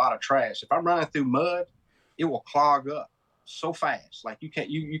picks up a lot of trash. If I'm running through mud, it will clog up so fast. Like you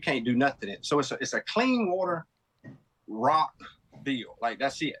can't do nothing in it. So it's a clean water rock deal. Like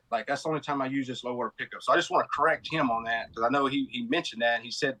that's it. Like that's the only time I use this low water pickup. So I just want to correct him on that, because I know he mentioned that. And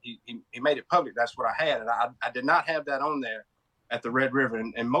he said he made it public. That's what I had, and I did not have that on there at the Red River.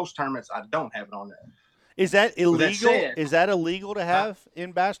 And most tournaments I don't have it on there. Is that illegal? Is that illegal to have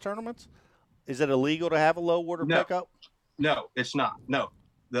in bass tournaments? Is it illegal to have a low water pickup? No, it's not. No.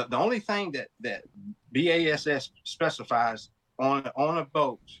 The only thing that BASS specifies on a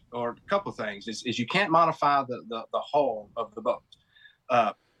boat, or a couple things, is you can't modify the hull of the boat.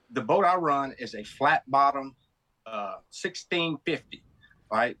 The boat I run is a flat bottom 1650.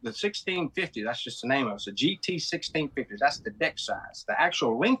 Right, the 1650, that's just the name of it. It's a GT 1650. That's the deck size. The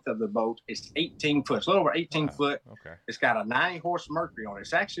actual length of the boat is 18 foot. It's a little over 18 foot. Okay. It's got a 90-horse Mercury on it.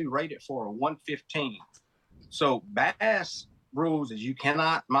 It's actually rated for a 115. So Bass rules is you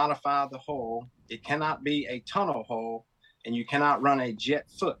cannot modify the hull. It cannot be a tunnel hull, and you cannot run a jet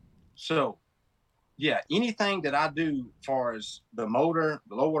foot. So, yeah, anything that I do as far as the motor,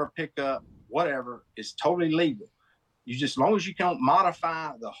 the low water pickup, whatever, is totally legal. You just, as long as you don't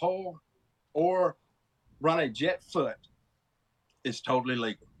modify the hull or run a jet foot, it's totally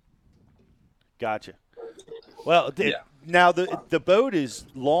legal. Gotcha. Well, now the boat is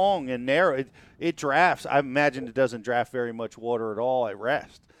long and narrow. It drafts. I imagine it doesn't draft very much water at all at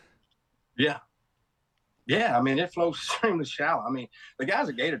rest. Yeah. Yeah, I mean, it flows extremely shallow. I mean, the guys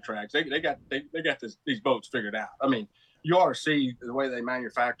at Gator Tracks, they got these boats figured out. I mean, you ought to see the way they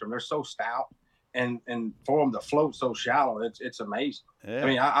manufacture them. They're so stout. And for them to float so shallow, it's amazing. Yeah. I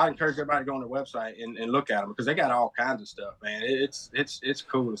mean, I encourage everybody to go on their website and look at them, because they got all kinds of stuff, man. It's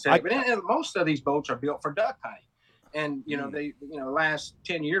cool to see. But most of these boats are built for duck hunting, and they last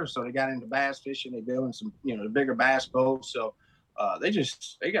 10 years or so they got into bass fishing. They're building some the bigger bass boats. So they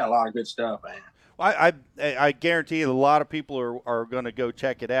got a lot of good stuff, man. I guarantee a lot of people are going to go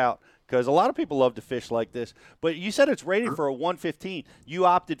check it out, because a lot of people love to fish like this. But you said it's rated for a 115. You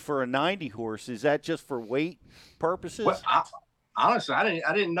opted for a 90 horse. Is that just for weight purposes? Well, honestly,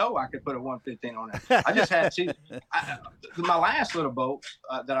 I didn't know I could put a 115 on it. I just had to. My last little boat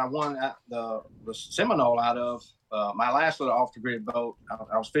that I won at the Seminole out of, my last little off the grid boat,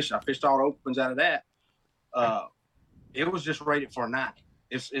 I was fishing. I fished all the opens out of that. It was just rated for a 90.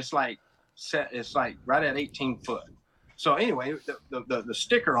 It's like right at 18 foot. So anyway, the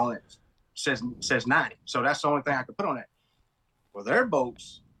sticker on it says 90. So that's the only thing I could put on it. Well, their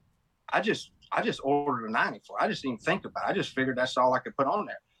boats, I just ordered a 90 for. I just didn't even think about it. I just figured that's all I could put on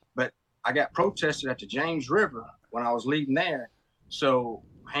there. But I got protested at the James River when I was leaving there. So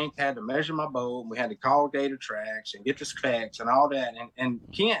Hank had to measure my boat. We had to call Gator Tracks and get the specs and all that. And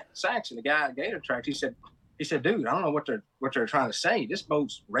Kent Saxon, the guy at Gator Tracks, he said, dude, I don't know what they're trying to say. This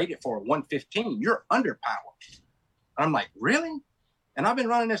boat's rated for a 115. You're underpowered. I'm like, really? And I've been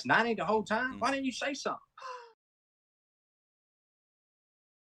running this 90 the whole time. Why didn't you say something?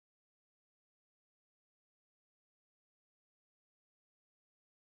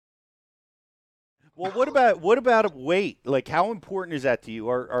 Well, what about weight? Like, how important is that to you?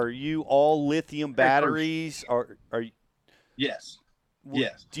 Are you all lithium batteries? Are you? Yes.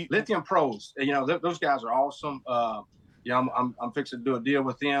 Yes. Lithium Pros. You know, those guys are awesome. You know, I'm fixing to do a deal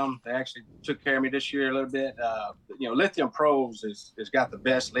with them. They actually took care of me this year a little bit. You know, Lithium Pros has got the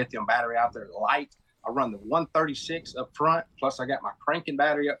best lithium battery out there. Light. I run the 136 up front. Plus, I got my cranking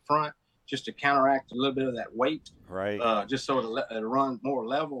battery up front just to counteract a little bit of that weight. Right. Just so it'll run more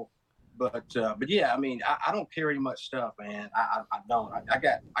level. But yeah, I mean, I don't carry much stuff, man. I don't. I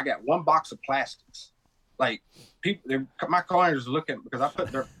got one box of plastics. Like people, my clients are looking because I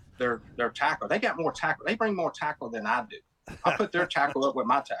put their tackle. They got more tackle. They bring more tackle than I do. I put their tackle up with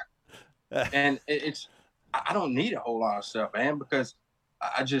my tackle, and I don't need a whole lot of stuff, man, because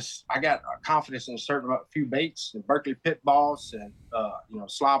I got confidence in a few baits, and Berkeley Pit Boss, and you know,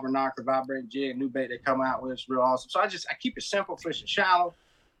 Slobber Knocker, Vibrating Jig, new bait they come out with. It's real awesome. So I keep it simple, fishing shallow.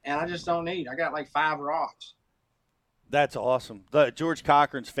 And I just don't need. I got like 5 rods. That's awesome. George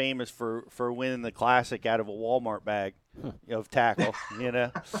Cochran's famous for winning the classic out of a Walmart bag of tackle. You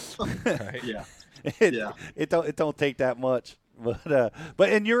know. Right. Yeah. It don't take that much. But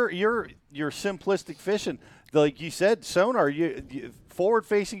in your simplistic fishing, like you said, sonar. You forward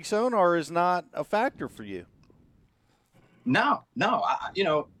facing sonar is not a factor for you. No.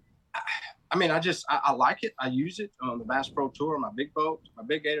 I mean, I like it. I use it on the Bass Pro Tour, my big boat, my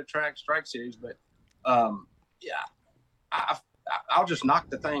big Gator Track Strike Series. But yeah, I'll just knock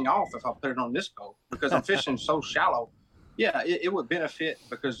the thing off if I put it on this boat because I'm fishing so shallow. Yeah, it would benefit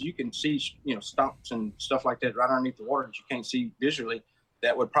because you can see, you know, stumps and stuff like that right underneath the water that you can't see visually.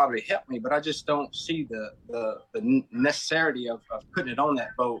 That would probably help me, but I just don't see the necessity of putting it on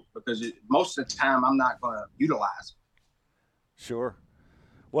that boat because most of the time I'm not going to utilize it. Sure.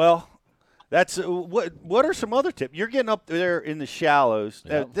 Well. That's what are some other tips? You're getting up there in the shallows.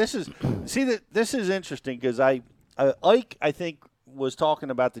 Yep. This is interesting because Ike I think was talking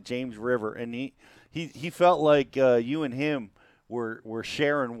about the James River and he felt like you and him were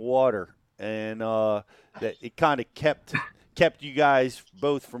sharing water and that it kind of kept you guys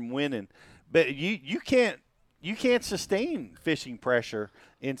both from winning. But you can't sustain fishing pressure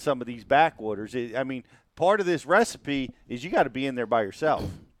in some of these backwaters. I mean, part of this recipe is you got to be in there by yourself.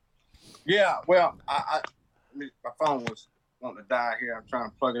 Yeah, well, my phone was wanting to die here. I'm trying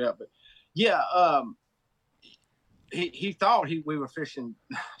to plug it up, but yeah, he thought we were fishing,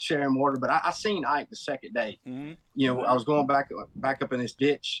 sharing water, but I seen Ike the second day. Mm-hmm. You know, I was going back up in this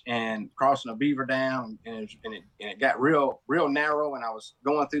ditch and crossing a beaver dam, and it got real narrow, and I was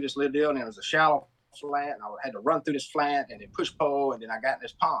going through this little deal, and it was a shallow flat, and I had to run through this flat and then push pole, and then I got in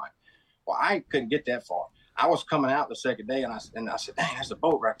this pond. Well, I couldn't get that far. I was coming out the second day, and I said, "Dang, there's a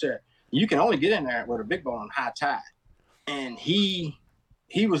boat right there." You can only get in there with a big boat on high tide. And he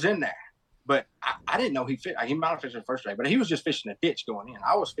was in there. But I didn't know he might have fished the first day, but he was just fishing a ditch going in.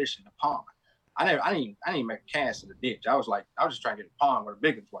 I was fishing the pond. I didn't make a cast in the ditch. I was just trying to get a pond where the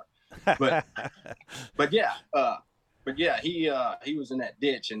big ones were. But yeah, he was in that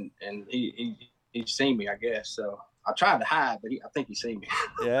ditch and he seen me, I guess. So I tried to hide, but I think he seen me.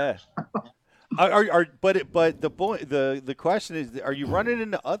 Yeah. But the question is, are you running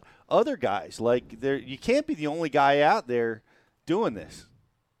into other guys? Like you can't be the only guy out there doing this.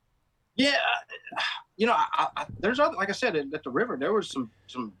 Yeah, you know, there's other, like I said, at the river there was some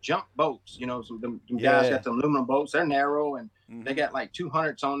junk boats. You know, some guys got the aluminum boats. They're narrow and they got like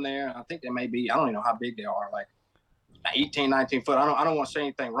 200s on there. I think they may be. I don't even know how big they are. Like 18, 19 foot. I don't want to say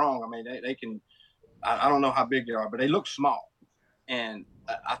anything wrong. I mean, they can. I don't know how big they are, but they look small. And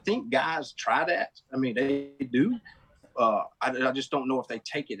I think guys try that. I mean, they do. I just don't know if they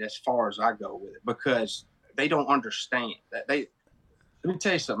take it as far as I go with it because they don't understand that Let me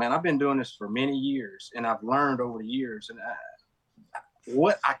tell you something, man. I've been doing this for many years, and I've learned over the years and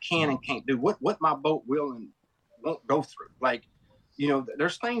what I can and can't do, what my boat will and won't go through. Like, you know,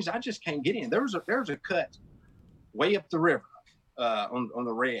 there's things I just can't get in. There's a cut way up the river on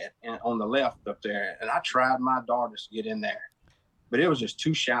the red and on the left up there, and I tried my darndest to get in there, but it was just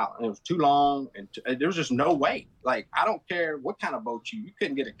too shallow and it was too long, and there was just no way. Like, I don't care what kind of boat you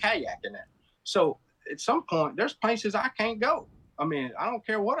couldn't get a kayak in there. So at some point, there's places I can't go. I mean, I don't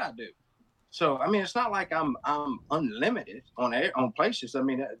care what I do. So, I mean, it's not like I'm unlimited on places. I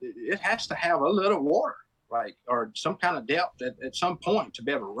mean, it has to have a little water, like, or some kind of depth at some point to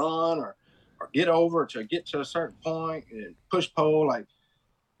be able to run or get over to get to a certain point and push pole. Like,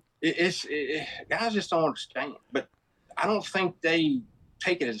 guys just don't understand. But I don't think they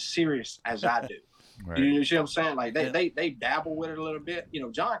take it as serious as I do. Right. You see what I'm saying? Like, they dabble with it a little bit. You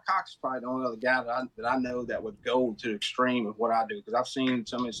know, John Cox is probably the only other guy that I know that would go to the extreme of what I do, because I've seen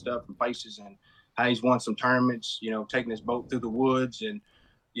some of his stuff in places and how he's won some tournaments, you know, taking his boat through the woods and,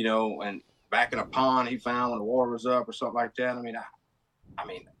 you know, and back in a pond he found when the water was up or something like that. I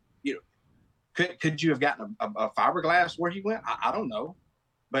mean, you know, could you have gotten a fiberglass where he went? I don't know.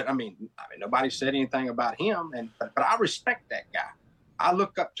 But I mean, nobody said anything about him, but I respect that guy. I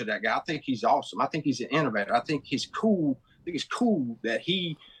look up to that guy. I think he's awesome. I think he's an innovator. I think he's cool. I think it's cool that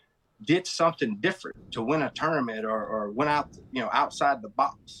he did something different to win a tournament or went out, you know, outside the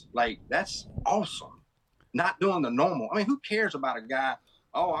box. Like, that's awesome. Not doing the normal. I mean, who cares about a guy?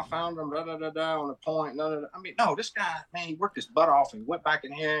 Oh, I found him on the point. I mean, no, this guy, man, he worked his butt off and went back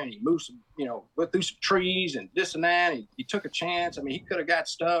in here and he moved some, you know, went through some trees and this and that. And he took a chance. I mean, he could have got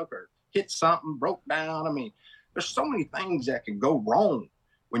stuck or hit something, broke down. I mean, there's so many things that can go wrong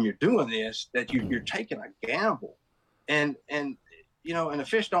when you're doing this, that you're taking a gamble, and you know, and the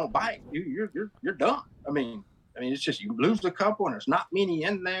fish don't bite, you're done. I mean, it's just, you lose the couple and there's not many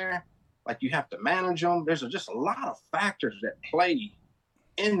in there. Like, you have to manage them. There's just a lot of factors that play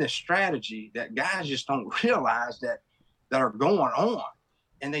in this strategy that guys just don't realize that are going on,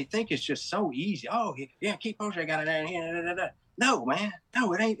 and they think it's just so easy. Oh yeah, keep pushing. I got it there. Here. No, man,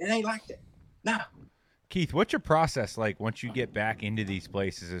 no, it ain't like that. No. Keith, what's your process like once you get back into these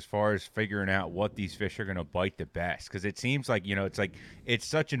places as far as figuring out what these fish are going to bite the best? Because it seems like, you know, it's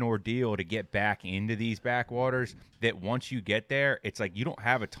such an ordeal to get back into these backwaters that once you get there, it's like you don't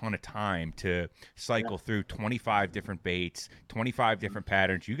have a ton of time to cycle through 25 different baits, 25 different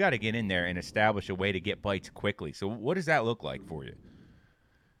patterns. You got to get in there and establish a way to get bites quickly. So what does that look like for you?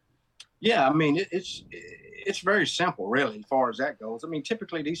 Yeah, I mean, it's very simple, really, as far as that goes. I mean,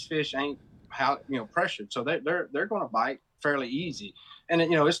 typically these fish ain't pressured, so they're going to bite fairly easy. And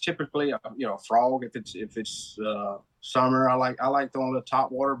you know, it's typically a frog if it's summer. I like throwing the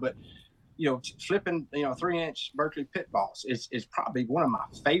top water, but you know, flipping 3-inch Berkley pit boss is probably one of my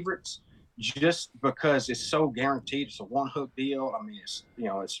favorites, just because it's so guaranteed. It's a one hook deal. I mean,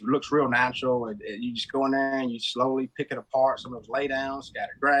 it looks real natural. You just go in there and you slowly pick it apart. Some of those lay down,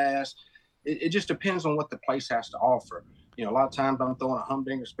 scattered grass. It just depends on what the place has to offer. You know, a lot of times I'm throwing a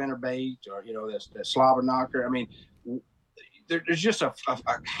humdinger spinnerbait, or, you know, that slobber knocker. I mean, there's just a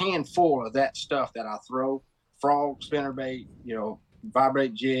handful of that stuff that I throw. Frog, spinnerbait, you know,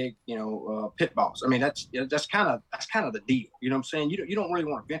 vibrate jig, you know, pit boss. I mean, that's kind of the deal. You know what I'm saying? You don't really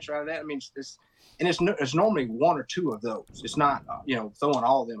want to venture out of that. I mean, it's normally one or two of those. It's not throwing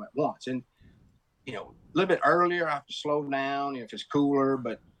all of them at once. And you know, a little bit earlier I have to slow down if it's cooler,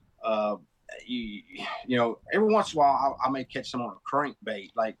 but you know, every once in a while I may catch some on a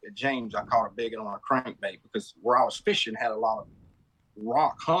crankbait. Like at James, I caught a big one on a crankbait because where I was fishing had a lot of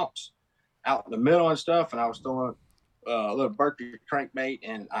rock humps out in the middle and stuff, and I was throwing a little Berkley crankbait,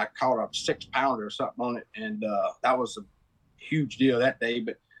 and I caught a 6-pounder or something on it, and that was a huge deal that day.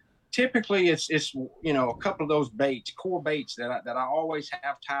 But typically it's you know, a couple of those baits, core baits that I always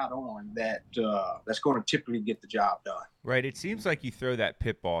have tied on that's going to typically get the job done. Right. It seems like you throw that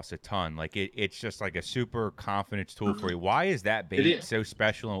pit boss a ton. Like it's just like a super confidence tool for you. Why is that bait so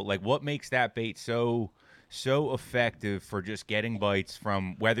special? Like, what makes that bait so effective for just getting bites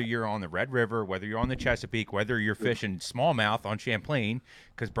from, whether you're on the Red River, whether you're on the Chesapeake, whether you're fishing smallmouth on Champlain?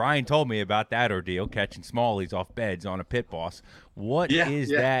 Because Brian told me about that ordeal, catching smallies off beds on a pit boss. What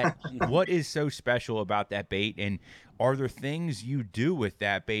is so special about that bait? And are there things you do with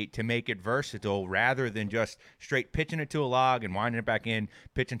that bait to make it versatile rather than just straight pitching it to a log and winding it back in,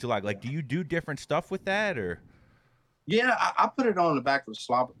 pitching to a log? Like, do you do different stuff with that, or? Yeah, I put it on the back of the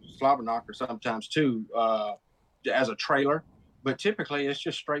slobber knocker sometimes too, as a trailer. But typically it's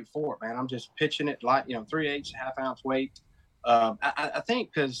just straightforward, man. I'm just pitching it like, 3/8, half ounce weight. I think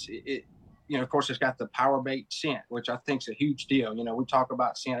because of course, it's got the power bait scent, which I think is a huge deal. We talk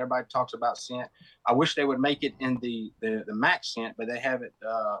about scent. Everybody talks about scent. I wish they would make it in the max scent, but they haven't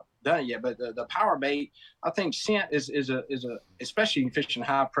done it yet. But the power bait, I think scent is a especially fishing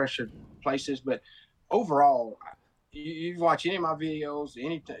high pressure places. But overall, you watch any of my videos,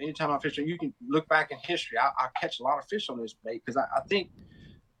 anytime I fish, you can look back in history. I catch a lot of fish on this bait because I think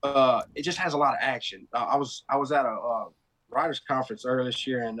it just has a lot of action. I was at a writers conference earlier this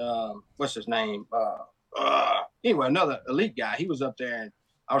year, and what's his name? Anyway, another elite guy. He was up there, and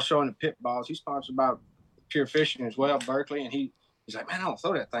I was showing the pit balls. He's sponsored by Pure Fishing as well, Berkeley, and he's like, man, I don't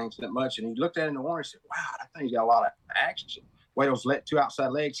throw that thing that much. And he looked at it in the water and said, wow, that thing's got a lot of action. Way those two outside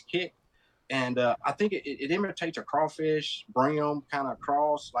legs kick. And I think it imitates a crawfish, brim kind of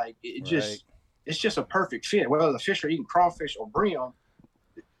cross. Like it's just a perfect fit. Whether the fish are eating crawfish or brim,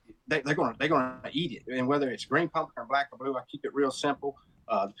 they're gonna eat it. And whether it's green pumpkin or black or blue, I keep it real simple,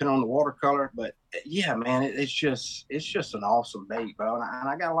 depending on the watercolor. But yeah, man, it's just an awesome bait, bro. And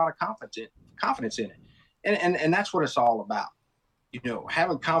I got a lot of confidence in it. And that's what it's all about.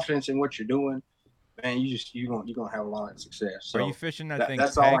 Having confidence in what you're doing, man, you're gonna have a lot of success. So are you fishing that thing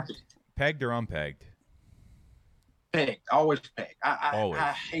pegged or unpegged? Pegged, always pegged. Always.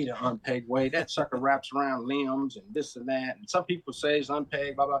 I hate an unpegged weight. That sucker wraps around limbs and this and that. And some people say it's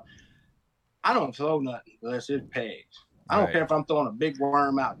unpegged, blah blah. I don't throw nothing unless it's pegged. I don't care if I'm throwing a big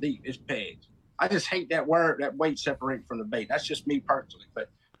worm out deep. It's pegged. I just hate that weight separating from the bait. That's just me personally. But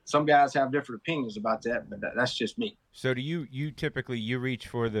some guys have different opinions about that. But that's just me. So do you typically reach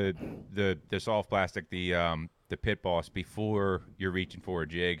for the soft plastic, the pit boss before you're reaching for a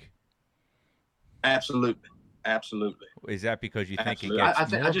jig? Absolutely. Is that because you think Absolutely. it gets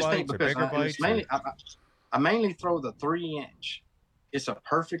I just more think bites or because bigger bites? I mainly throw the 3-inch. It's a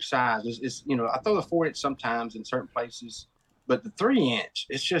perfect size. It's I throw the 4-inch sometimes in certain places, but the 3-inch,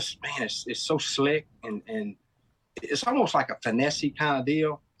 it's just, man, it's so slick and it's almost like a finesse-y kind of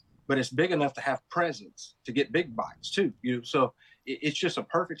deal, but it's big enough to have presence to get big bites too. So it's just a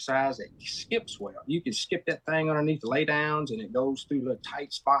perfect size that skips well. You can skip that thing underneath the laydowns, and it goes through little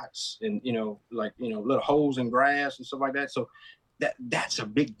tight spots and little holes in grass and stuff like that. So that's a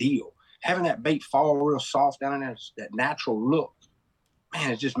big deal. Having that bait fall real soft down in there, that natural look, man,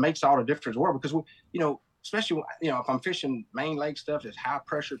 it just makes all the difference in the world. Because especially if I'm fishing main lake stuff, that's high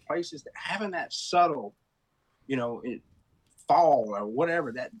pressure places, having that subtle, fall or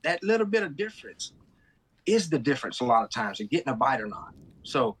whatever, that little bit of difference is the difference a lot of times in getting a bite or not.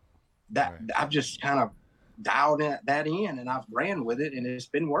 So I've just kind of dialed that in, and I've ran with it, and it's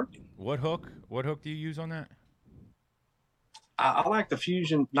been working. What hook do you use on that? I like the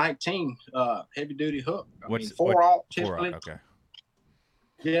Fusion 19 heavy duty hook. What's 4-aught typically. 4-aught, okay.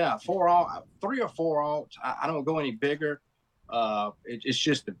 Yeah, 4-aught, 3 or 4-aught. I don't go any bigger. It's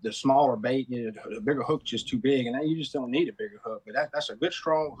just the smaller bait. The bigger hook's just too big, and you just don't need a bigger hook. But that's a good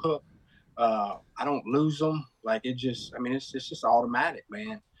strong hook. I don't lose them. Like it's just automatic,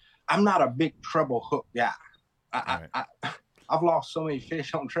 man. I'm not a big treble hook guy. I've lost so many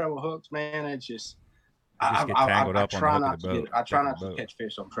fish on treble hooks, man. It's just I try not to catch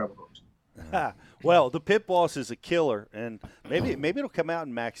fish on treble hooks. Well, the pit boss is a killer, and maybe it'll come out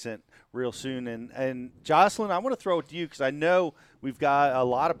in Maxent real soon. And Jocelyn, I want to throw it to you because I know we've got a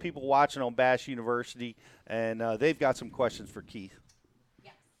lot of people watching on Bass University, and they've got some questions for Keith.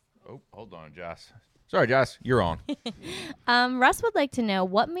 Oh, hold on, Joss. Sorry, Joss, you're on. Russ would like to know,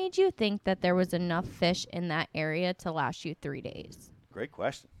 what made you think that there was enough fish in that area to last you 3 days? Great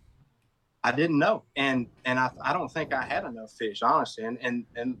question. I didn't know, and I don't think I had enough fish, honestly.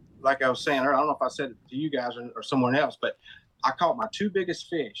 And like I was saying earlier, I don't know if I said it to you guys or someone else, but I caught my 2 biggest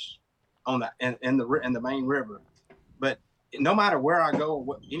fish on in the main river. But no matter where I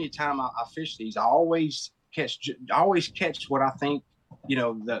go, anytime I fish these, I always catch what I think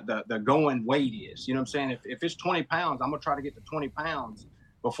the going weight is. You know what I'm saying? If it's 20 pounds, I'm gonna try to get to 20 pounds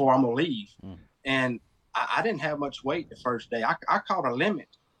before I'm gonna leave. And I didn't have much weight the first day. I caught a limit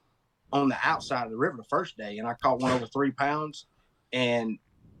on the outside of the river the first day, and I caught one over 3 pounds, and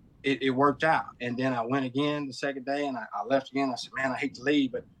it worked out. And then I went again the second day, and I left again. I said, man, I hate to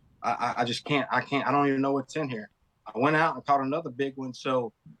leave, but I just can't. I don't even know what's in here. I went out and caught another big one.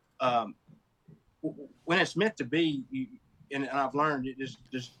 So when it's meant to be, and I've learned you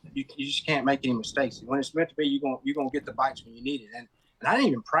just can't make any mistakes. When it's meant to be, you're gonna get the bites when you need it. And I didn't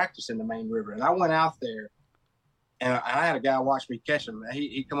even practice in the main river. And I went out there, and I had a guy watch me catch him.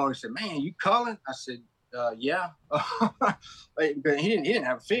 He come over and said, "Man, you culling?" I said, "Yeah." But he didn't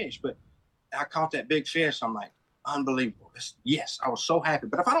have a fish, but I caught that big fish. I'm like, unbelievable. Yes, I was so happy.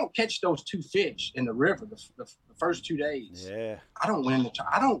 But if I don't catch those 2 fish in the river the first 2 days, I don't win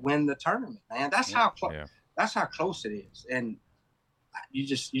the tournament, man. That's how close it is, and you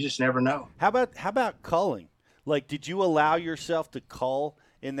just never know. How about culling? Like, did you allow yourself to cull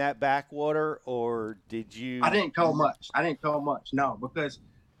in that backwater, or did you? I didn't cull much. No, because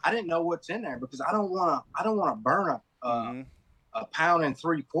I didn't know what's in there. Because I don't want to burn a pound and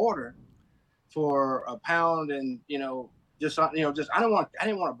 3/4 for a pound and I didn't want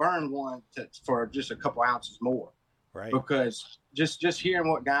to burn one for just a couple ounces more. Right. Because just hearing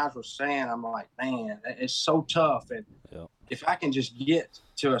what guys were saying, I'm like, man, it's so tough. And if I can just get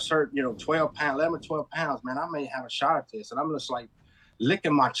to a certain, 11 or 12 pounds, man, I may have a shot at this. And I'm just like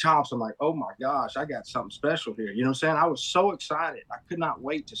licking my chops. I'm like, oh my gosh, I got something special here. You know what I'm saying? I was so excited. I could not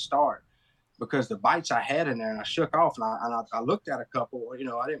wait to start because the bites I had in there, and I shook off, and I looked at a couple. I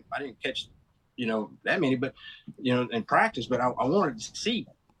didn't catch, that many, but in practice. But I wanted to see,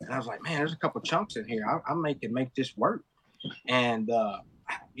 and I was like, man, there's a couple chunks in here. I can make this work. And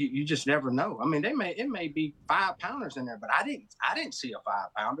you just never know. I mean, it may be 5-pounders in there, but I didn't see a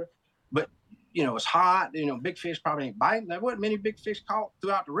 5-pounder. But it's hot. Big fish probably ain't biting. There wasn't many big fish caught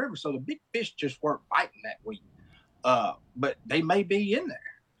throughout the river, so the big fish just weren't biting that week. But they may be in there.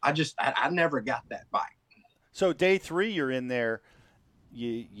 I never got that bite. So day 3, you're in there.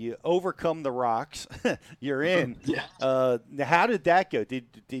 You overcome the rocks. You're in. Yeah. How did that go?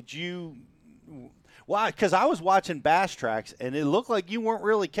 Did you? Why? Because I was watching Bass Tracks, and it looked like you weren't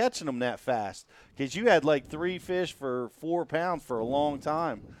really catching them that fast. Because you had like 3 fish for 4 pounds for a long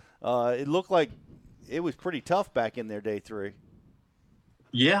time. It looked like it was pretty tough back in there day 3.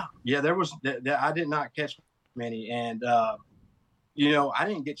 Yeah. There was. I did not catch many, and I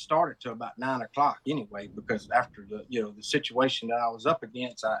didn't get started till about 9 o'clock anyway, because after the situation that I was up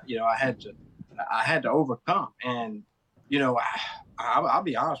against, I had to overcome. And I'll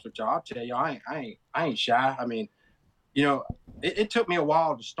be honest with y'all. I'll tell you, I ain't shy. I mean, it took me a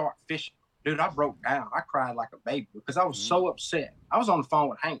while to start fishing. Dude, I broke down. I cried like a baby because I was so upset. I was on the phone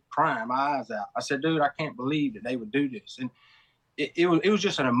with Hank crying my eyes out. I said, dude, I can't believe that they would do this. And it was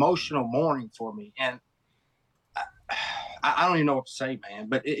just an emotional morning for me. And I don't even know what to say, man.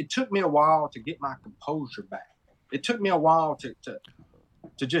 But it took me a while to get my composure back. It took me a while to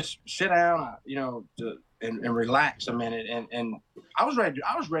just sit down, and relax a minute. And I was ready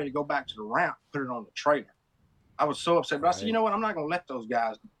to go back to the ramp, put it on the trailer. I was so upset, but I said, you know what? I'm not going to let those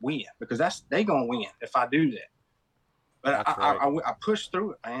guys win because they going to win if I do that. But I pushed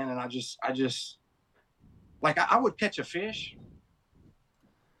through it, man. And I just like I would catch a fish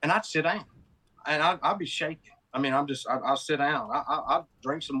and I'd sit down and I'd be shaking. I mean, I'll sit down. I'll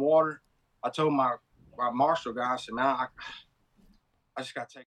drink some water. I told my marshal guy, I said, man, I just got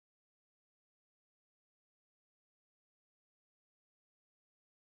to take.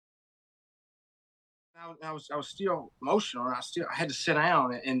 I was still emotional, and I had to sit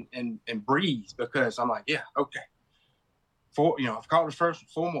down and breathe because I'm like, yeah, okay. 4, I've caught the first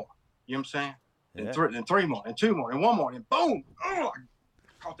 4 more. You know what I'm saying? And 3 more, and 2 more, and 1 more, and boom! Oh,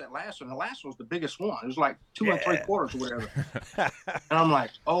 I caught that last one. The last one was the biggest one. It was like 2 3/4 or whatever. And I'm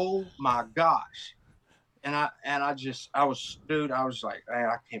like, oh my gosh! And I was like, man,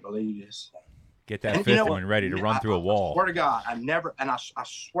 I can't believe this. Get that 5th one ready to run through a wall. I swear to God, I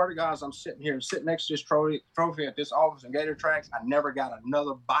swear to God, as I'm sitting next to this trophy at this office in Gator Tracks, I never got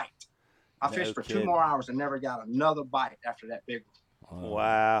another bite. I fished for 2 more hours and never got another bite after that big one.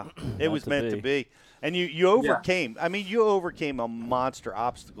 Wow. It was meant to be. And you overcame. Yeah. I mean, you overcame a monster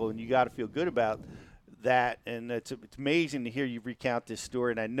obstacle, and you got to feel good about that. And it's amazing to hear you recount this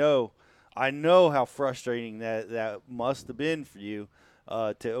story. And I know how frustrating that must have been for you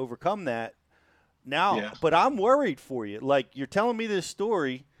to overcome that. Now, but I'm worried for you. Like, you're telling me this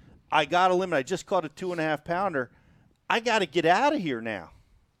story. I got a limit. I just caught a 2.5 pounder. I got to get out of here now.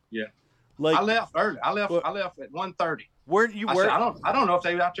 Yeah. Like, I left early. I left at 1:30. Where you? I don't know if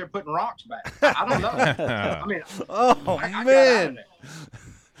they were out there putting rocks back. I don't know. I mean, I man.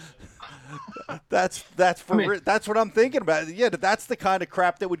 That's what I'm thinking about. Yeah, that's the kind of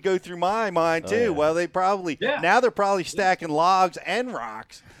crap that would go through my mind too. Well, they probably now they're probably stacking logs and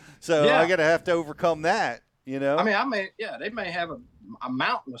rocks. So I gotta have to overcome that, I mean, they may have a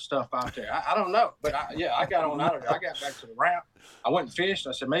mountain of stuff out there. I don't know, but I got on out of there. I got back to the ramp. I went and fished.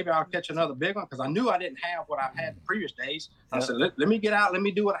 I said maybe I'll catch another big one because I knew I didn't have what I had the previous days. I said let me get out. Let me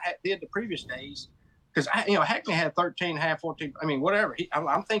do what I did the previous days because Hackney had 13, half 14. I mean, whatever.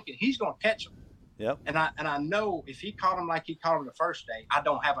 I'm thinking he's gonna catch them. Yep. And I know if he caught him like he caught him the first day, I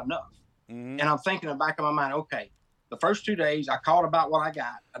don't have enough. Mm-hmm. And I'm thinking in the back of my mind, okay. The first 2 days, I caught about what I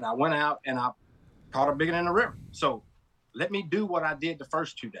got, and I went out and I caught a big one in the river. So let me do what I did the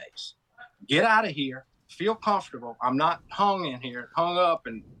first 2 days. Get out of here, feel comfortable. I'm not hung in here, hung up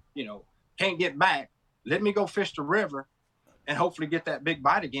and, can't get back. Let me go fish the river and hopefully get that big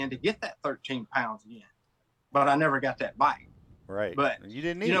bite again to get that 13 pounds again. But I never got that bite. Right. But you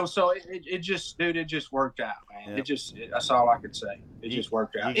didn't need it. So it just worked out, man. Yep. That's all I could say. It just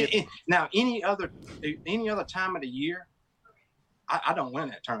worked out. Now, any other time of the year, I don't win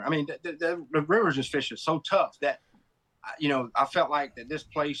that tournament. I mean, the Rivers just fish is so tough that, I felt like that this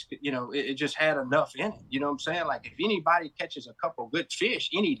place, it just had enough in it. You know what I'm saying? Like if anybody catches a couple good fish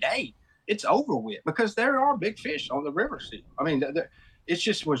any day, it's over with because there are big fish on the river still. I mean,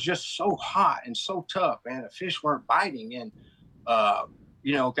 it was just so hot and so tough, man. The fish weren't biting. And,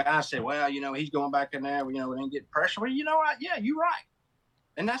 guys say, well, he's going back in there, we didn't get pressure. Well, you know what? Yeah, you're right.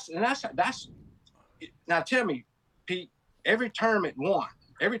 And that's now tell me, Pete, every tournament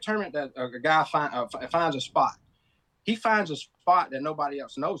that a guy finds a spot, he finds a spot that nobody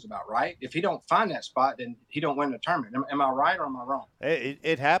else knows about, right? If he don't find that spot, then he don't win the tournament. Am I right or am I wrong?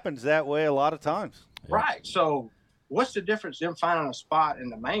 It happens that way a lot of times. Right. So what's the difference them finding a spot in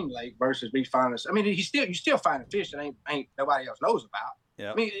the main lake versus me finding I mean, you still finding fish that ain't nobody else knows about.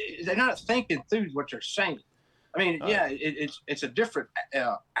 Yeah. I mean, they're not thinking through what you're saying. I mean, it's a different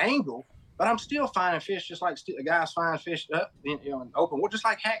angle, but I'm still finding fish just like the guys find fish up in open. Well, just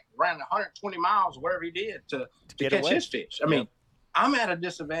like Hack ran 120 miles, wherever he did to catch his fish. I mean, I'm at a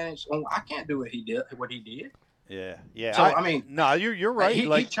disadvantage. I can't do what he did. Yeah, yeah. So I mean, no, you're right. He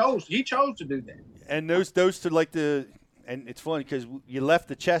chose to do that. And those two and it's funny because you left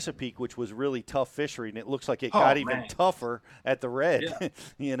the Chesapeake, which was really tough fishery, and it looks like it got even tougher at the Red.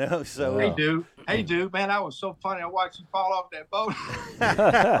 Yeah. So hey, dude, man, that was so funny. I watched you fall off that boat.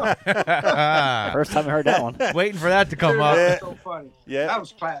 First time I heard that one. Waiting for that to come up. That was so funny. Yeah, that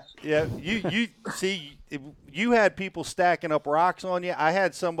was classic. Yeah, you see, you had people stacking up rocks on you. I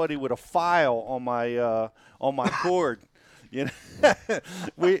had somebody with a file on my cord.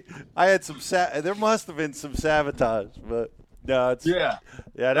 I had some. There must have been some sabotage, but no,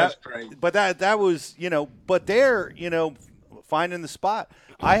 that's crazy. But that was But there, finding the spot,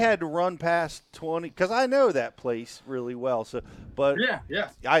 I had to run past 20 because I know that place really well. So, but yeah,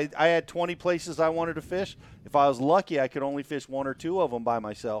 I had 20 places I wanted to fish. If I was lucky, I could only fish one or two of them by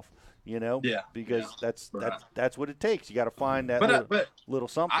myself. Because that's what it takes. You got to find that little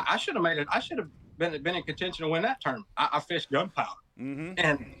something. I should have made it. I should have been in contention to win that tournament. I fished gunpowder,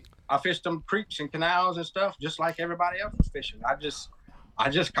 and I fished them creeks and canals and stuff just like everybody else was fishing. I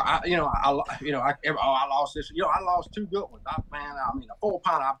lost this. I lost two good ones. A 4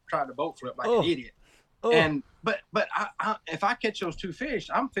 pound. I tried to boat flip like an idiot. And but if I catch those two fish,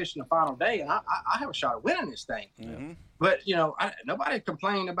 I'm fishing the final day, and I have a shot at winning this thing. Mm-hmm. But nobody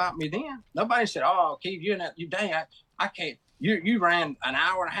complained about me then. Nobody said, "Oh, Keith, I can't." You ran an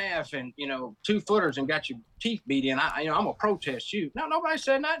hour and a half and 2 footers and got your teeth beat in. I'm gonna protest you. No, nobody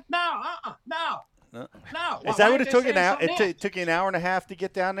said that. No. Is that what it took you now? It took you an hour and a half to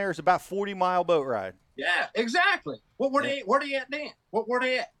get down there. It's about 40-mile boat ride. Yeah, exactly. Where they at then? Where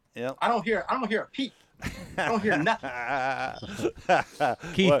they at? Yeah. I don't hear a peep. I don't hear nothing.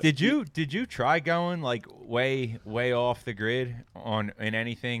 Keith, did you try going like way off the grid in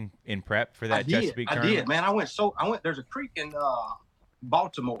anything in prep for that Chesapeake tournament? I did, man. I went. There's a creek in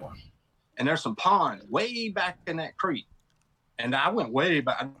Baltimore, and there's some ponds way back in that creek, and I went way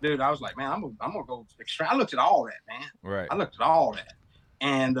back, dude. I was like, man, I'm gonna go extreme. I looked at all that, man. Right. I looked at all that,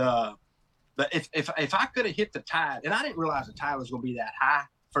 and but if I could have hit the tide, and I didn't realize the tide was gonna be that high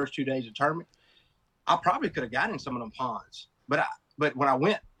first 2 days of tournament, I probably could have gotten in some of them ponds. But when I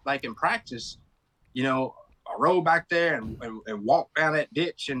went like in practice, I rode back there and walked down that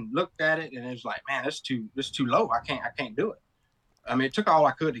ditch and looked at it, and it was like, man, it's too low. I can't do it. I mean, it took all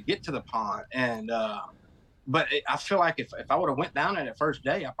I could to get to the pond, and but I feel like if I would have went down there that first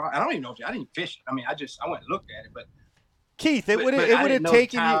day, I don't even know if I didn't fish it. I mean, I went and looked at it, but. Keith, it would have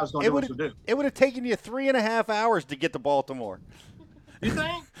taken you. It would have taken you 3.5 hours to get to Baltimore. You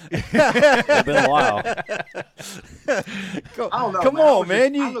think? It's been a while. I don't know. Come on,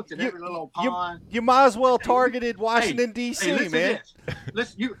 man. I looked at every little pond. You might as well targeted Washington D.C., man.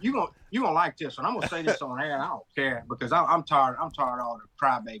 Listen, you gonna like this one. I'm gonna say this on air, and I don't care because I'm tired. I'm tired of all the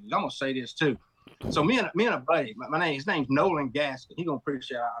crybabies. I'm gonna say this too. So me and a buddy, his name's Nolan Gaskin. He gonna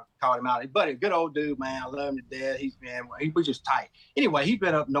appreciate I called him out. His buddy, good old dude, man. I love him to death. We're just tight. Anyway, he's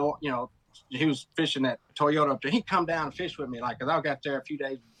been up north, he was fishing that Toyota up there. He come down and fish with me, because I got there a few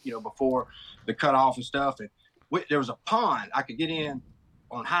days, before the cutoff and stuff. And there was a pond I could get in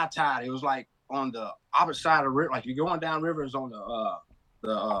on high tide. It was like on the opposite side of the river. Like you're going down river is on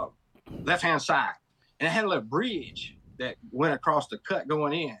the left-hand side. and it had a little bridge that went across the cut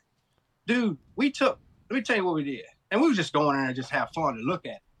going in. Dude, let me tell you what we did. And we were just going in there and just have fun to look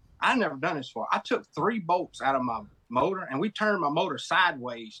at it. I never done this before. I took 3 bolts out of my motor and we turned my motor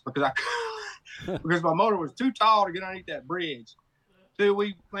sideways because my motor was too tall to get underneath that bridge.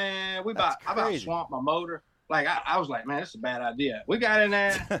 Dude, I about swamped my motor. Like I was like, man, this is a bad idea. We got in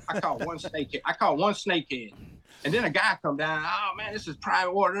there. I caught one snakehead. And then a guy come down. Oh man, this is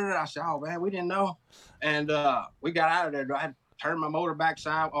private water. I said, oh man, we didn't know. And we got out of there. I had to turn my motor back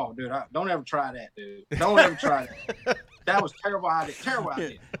side. Oh, dude, don't ever try that, dude. Don't ever try that. That was terrible idea. Terrible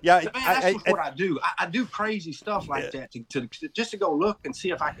idea. Yeah, so, man, that's what I do. I do crazy stuff like that to just to go look and see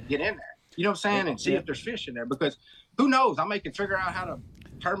if I can get in there. You know what I'm saying? And see if there's fish in there, because who knows? I may can figure out how to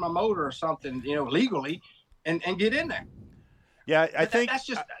turn my motor or something, legally, and get in there. Yeah, I think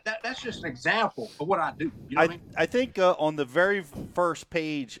that's just an example of what I do. You know what I mean? I think on the very first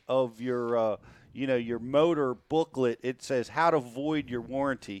page of your your motor booklet, it says how to void your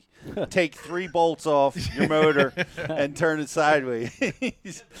warranty. Take 3 bolts off your motor and turn it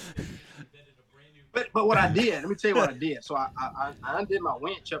sideways. But what I did, let me tell you what I did. So I undid my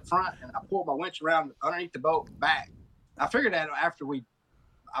winch up front and I pulled my winch around underneath the boat and back. I figured that after it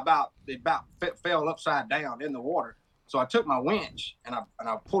about fell upside down in the water. So I took my winch and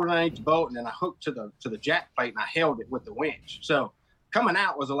I pulled it underneath the boat, and then I hooked to the jack plate and I held it with the winch. So coming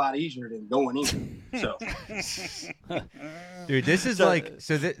out was a lot easier than going in. So, dude, this is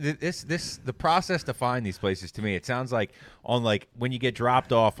the process to find these places, to me, it sounds like on when you get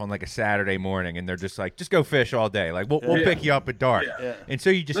dropped off on a Saturday morning and they're just like, just go fish all day. Like we'll pick you up at dark. Yeah. And so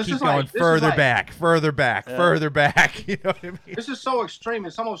you just keep going further back. You know what I mean? This is so extreme.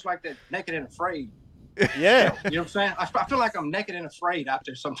 It's almost like that Naked and Afraid. Yeah. You know what I'm saying? I feel like I'm naked and afraid out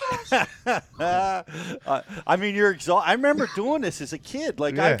there sometimes. I mean, you're exhausted. I remember doing this as a kid.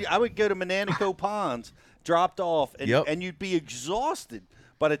 I would go to Mananico Ponds, dropped off, and you'd be exhausted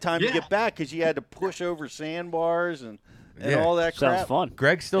by the time you get back because you had to push over sandbars and all that crap. Sounds fun.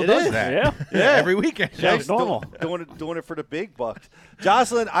 Greg still does that. Yeah. Every weekend. Sounds normal. Doing it for the big bucks.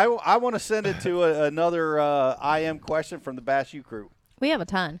 Jocelyn, I want to send it to another IM question from the Bass U crew. We have a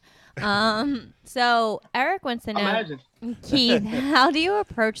ton. So Eric wants to know, Keith, how do you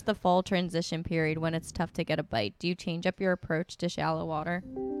approach the fall transition period when it's tough to get a bite? Do you change up your approach to shallow water?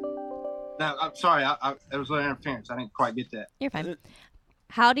 No, I'm sorry. There was a little interference. I didn't quite get that. You're fine.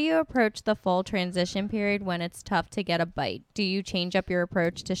 How do you approach the fall transition period when it's tough to get a bite? Do you change up your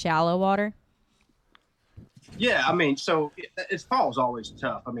approach to shallow water? Yeah, I mean, so fall's always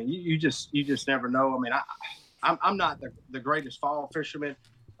tough. I mean, you just never know. I mean, I'm not the greatest fall fisherman.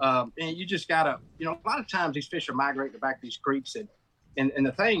 And you just gotta, a lot of times these fish are migrating back to these creeks, and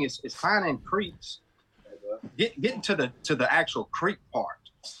the thing is finding creeks, getting to the actual creek part,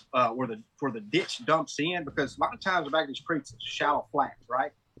 where the ditch dumps in, because a lot of times back to these creeks it's shallow flats,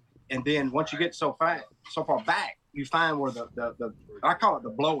 right? And then once you get so far back, you find where the I call it the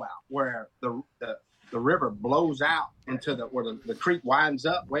blowout, where the river blows out into where the creek winds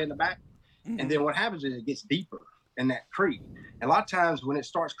up way in the back, and then what happens is it gets deeper in that creek. And a lot of times when it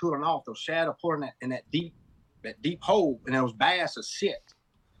starts cooling off, those shadow pulling in that deep hole, and those bass will sit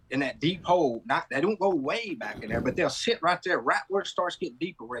in that deep hole. They don't go way back in there, but they'll sit right there, right where it starts getting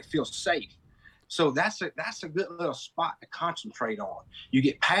deeper, where they feel safe. So that's a good little spot to concentrate on. You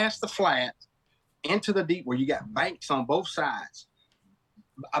get past the flat into the deep where you got banks on both sides.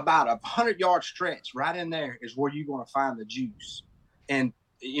 About 100-yard stretch right in there is where you're going to find the juice. And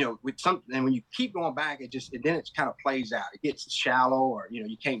and when you keep going back, then it kind of plays out. It gets shallow, or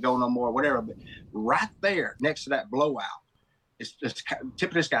you can't go no more, whatever. But right there, next to that blowout, it's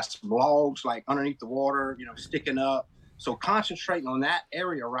typically it's got some logs underneath the water, sticking up. So concentrating on that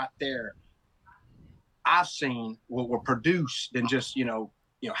area right there, I've seen will produce than just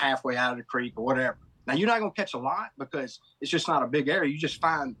halfway out of the creek or whatever. Now you're not going to catch a lot because it's just not a big area. You just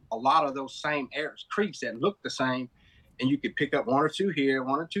find a lot of those same areas, creeks that look the same. And you could pick up 1 or 2 here,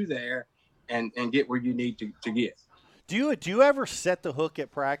 1 or 2 there, and get where you need to get. Do you ever set the hook at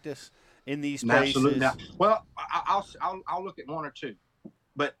practice in these places? Absolutely not. Well, I'll look at 1 or 2,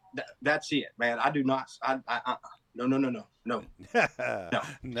 but that's it, man. I do not. No. No.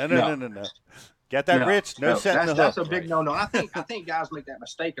 Get that, Rich? No setting the hook. That's a big no. I think guys make that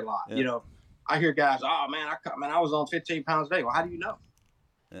mistake a lot. Yeah. I hear guys, oh man, I was on 15 pounds a day. Well, how do you know?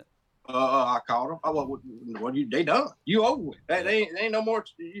 I caught them. Oh, what they done? You over with? They ain't no more.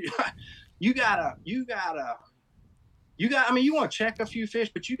 You gotta. I mean, you want to check a few fish,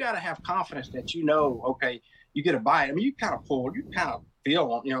 but you gotta have confidence that okay, you get a bite. I mean, you kind of pull. You kind of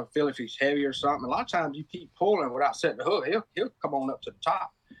feel if he's heavy or something. A lot of times you keep pulling without setting the hook. He'll come on up to the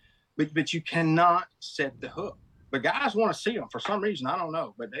top. but you cannot set the hook. But guys want to see them for some reason. I don't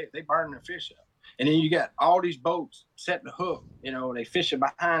know, but they burn their fish up. And then you got all these boats setting the hook. You know, they fishing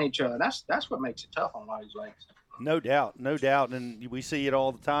behind each other. That's what makes it tough on a lot of these lakes. No doubt, and we see it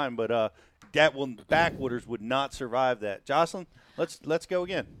all the time. But that one, backwaters would not survive that. Jocelyn, let's go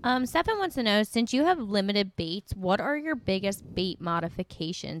again. Stephen wants to know, since you have limited baits, what are your biggest bait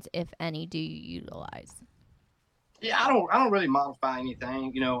modifications, if any, do you utilize? Yeah, I don't really modify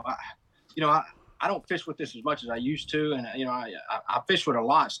anything. I don't fish with this as much as I used to, and I fish with a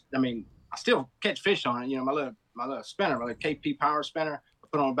lot. I mean, I still catch fish on it. You know, my little spinner, my little KP power spinner, I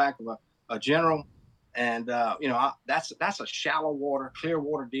put on the back of a General, and that's a shallow water, clear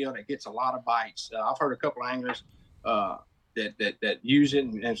water deal that gets a lot of bites. I've heard a couple of anglers that use it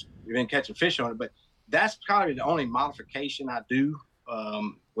and been catching fish on it, but that's probably the only modification I do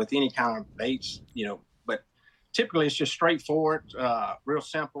with any kind of baits. You know, but typically it's just straightforward, real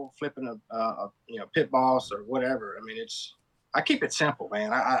simple, flipping a pit boss or whatever. I mean, I keep it simple,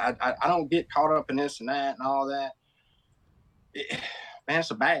 man. I don't get caught up in this and that and all that. Man,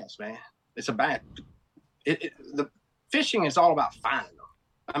 it's a bass, man. It's a bass. The fishing is all about finding them.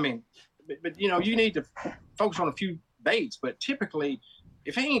 I mean, but you need to focus on a few baits, but typically,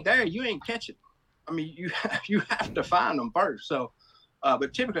 if it ain't there, you ain't catching. I mean, you have to find them first. So,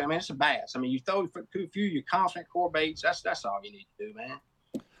 but typically, I mean, it's a bass. I mean, you throw a few your confident core baits. That's all you need to do, man.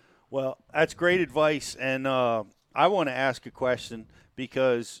 Well, that's great advice, and I want to ask a question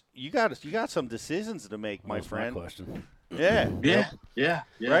because you got some decisions to make, my friend. My question. Yeah.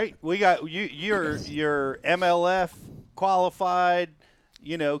 Right. We got you. You're MLF qualified,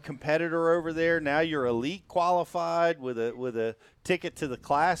 competitor over there. Now you're elite qualified with a ticket to the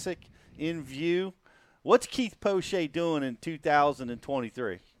Classic in view. What's Keith Poche doing in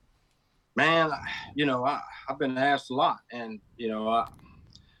 2023? Man, I've been asked a lot, and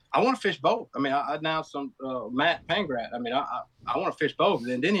I want to fish both. I mean, I announced some Matt Pangrat. I mean, I want to fish both.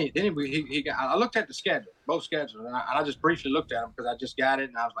 And then he got. I looked at the schedule, both schedules, and I just briefly looked at them because I just got it,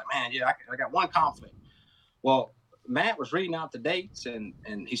 and I was like, man, yeah, I got one conflict. Well, Matt was reading out the dates, and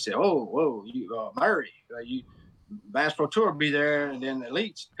he said, whoa, you Murray, you Bass Pro Tour will be there, and then the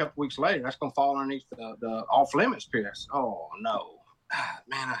Elites a couple weeks later. That's gonna fall underneath the off limits period. Oh no,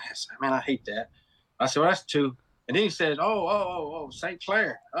 man, I hate that. I said, well, that's two. And then he says, oh, St.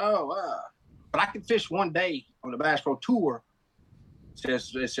 Clair. But I can fish one day on the Bass Pro Tour.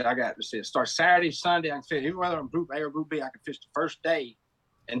 It starts Saturday, Sunday. I can fish, even whether I'm Group A or Group B, I can fish the first day.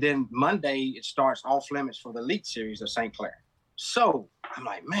 And then Monday, it starts off limits for the Elite Series of St. Clair. So I'm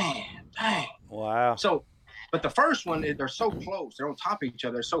like, man, dang. Wow. So, but the first one, they're so close. They're on top of each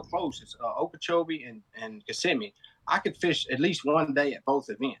other. They're so close. It's Okeechobee and Kissimmee. I could fish at least one day at both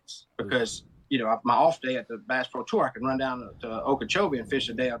events because my off day at the Bass Pro Tour, I can run down to Okeechobee and fish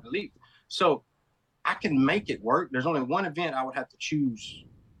a day at the Elite. So I can make it work. There's only one event I would have to choose,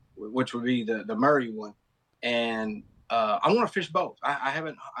 which would be the Murray one. And I want to fish both. I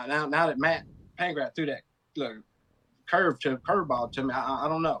haven't, now that Matt Pangrat threw that curveball to me, I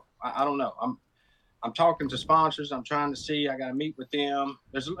don't know. I don't know. I'm talking to sponsors. I'm trying to see. I got to meet with them.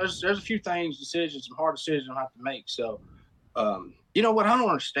 There's a few decisions, some hard decisions I have to make. So, you know what? I don't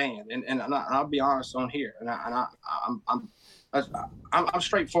understand, and I'll be honest on here. And I'm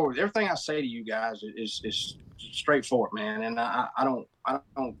straightforward. Everything I say to you guys is straightforward, man. And I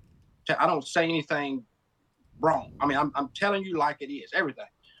don't say anything wrong. I mean, I'm telling you like it is. Everything.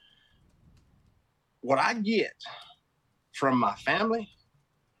 What I get from my family,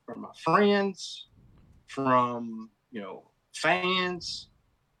 from my friends, from fans,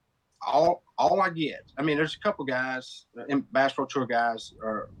 all I get. I mean, there's a couple guys, Bass Pro Tour guys,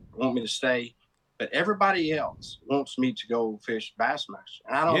 want me to stay, but everybody else wants me to go fish Bassmaster,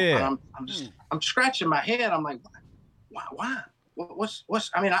 and I don't. Yeah. I'm scratching my head. I'm like, why? What's?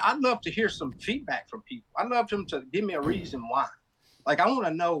 I mean, I'd love to hear some feedback from people. I'd love them to give me a reason why. Like, I want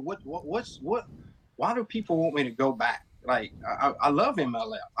to know what. Why do people want me to go back? Like, I love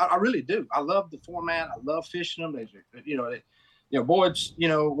MLF. I really do. I love the format. I love fishing them. Boyd's,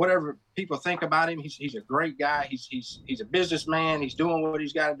 whatever people think about him, he's a great guy. He's a businessman. He's doing what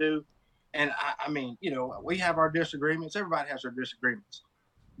he's got to do. And I mean, we have our disagreements. Everybody has their disagreements,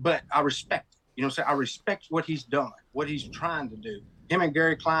 but I respect it. I respect what he's done, what he's trying to do. Him and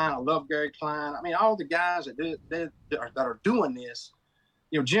Gary Klein. I love Gary Klein. I mean, all the guys that are doing this.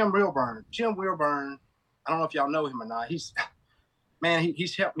 Jim Wilburn. I don't know if y'all know him or not. He's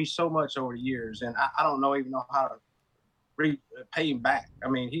helped me so much over the years, and I don't even know how to pay him back. I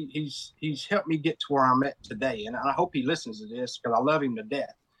mean, he's helped me get to where I'm at today, and I hope he listens to this because I love him to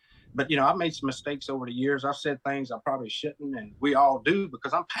death. But I've made some mistakes over the years. I've said things I probably shouldn't, and we all do,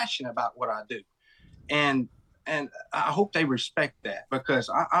 because I'm passionate about what I do. And I hope they respect that, because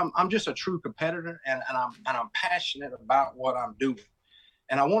I'm just a true competitor, and I'm passionate about what I'm doing,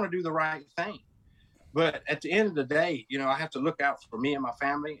 and I want to do the right thing. But at the end of the day, I have to look out for me and my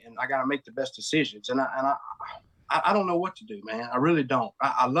family, and I got to make the best decisions. And I don't know what to do, man. I really don't.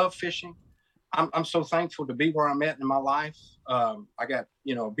 I love fishing. I'm so thankful to be where I'm at in my life. I got,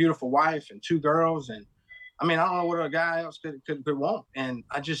 a beautiful wife and 2 girls. And I mean, I don't know what a guy else could want. And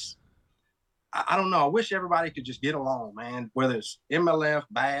I don't know. I wish everybody could just get along, man, whether it's MLF,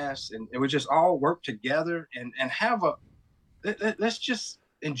 bass, and it would just all work together and have let's just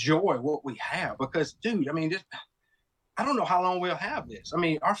enjoy what we have. Because, dude, I mean, I don't know how long we'll have this. I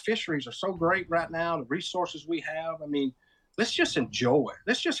mean, our fisheries are so great right now, the resources we have. I mean, let's just enjoy it.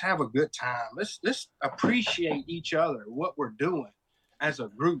 Let's just have a good time. Let's appreciate each other, what we're doing as a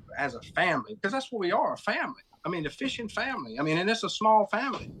group, as a family, because that's what we are, a family. I mean, the fishing family. I mean, and it's a small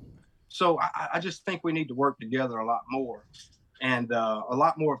family. So I just think we need to work together a lot more, and a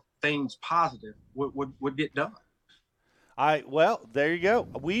lot more things positive would get done. Well, there you go.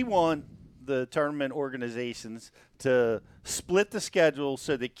 We want the tournament organizations to split the schedule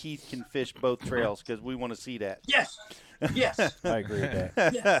so that Keith can fish both trails, because we want to see that. Yes. I agree with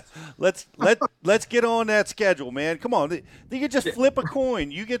that. Yes. Let's get on that schedule, man. Come on, you can just flip a coin.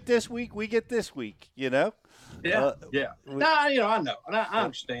 You get this week, we get this week. Yeah. No, I know, and I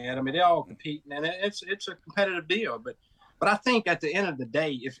understand. I mean, they're all competing, and it's a competitive deal. But I think at the end of the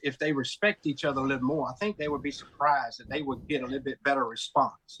day, if they respect each other a little more, I think they would be surprised that they would get a little bit better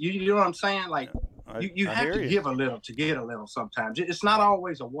response. You know what I'm saying? Like, you have to give a little to get a little sometimes. It's not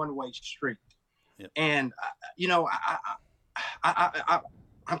always a one-way street. Yep. And,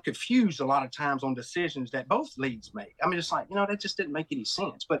 I'm confused a lot of times on decisions that both leagues make. I mean, it's like, that just didn't make any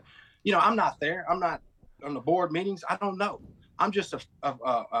sense. But, I'm not there. I'm not on the board meetings. I don't know. I'm just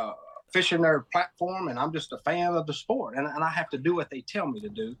a fishing nerd platform, and I'm just a fan of the sport, and I have to do what they tell me to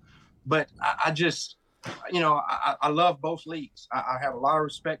do. But I just, I love both leagues. I have a lot of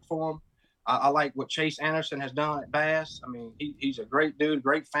respect for them. I like what Chase Anderson has done at Bass. I mean, he's a great dude,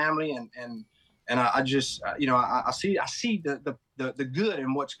 great family, and I just, I see the good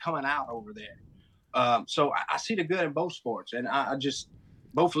in what's coming out over there. So I see the good in both sports, and I just,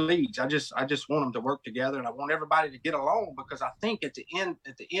 both leagues. I just want them to work together, and I want everybody to get along, because I think at the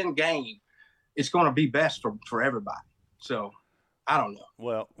end game, it's going to be best for everybody. So I don't know.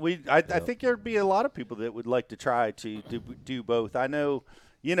 Well, I think there'd be a lot of people that would like to try to do both. I know,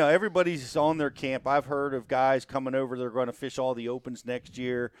 everybody's on their camp. I've heard of guys coming over. They're going to fish all the opens next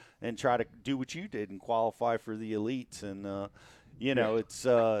year and try to do what you did and qualify for the elites. And, it's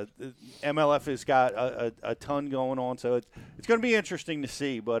MLF has got a ton going on, so it's going to be interesting to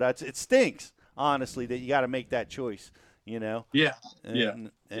see. But it stinks, honestly, that you got to make that choice. Yeah.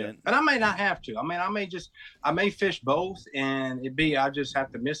 And I may not have to. I mean, I may fish both, and I just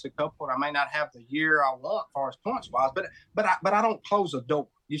have to miss a couple. And I may not have the year I want as far as points wise, but I don't close the door.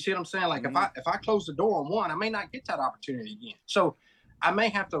 You see what I'm saying? Like, if I close the door on one, I may not get that opportunity again. So I may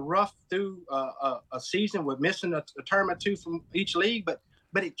have to rough through a season with missing a tournament or 2 from each league, but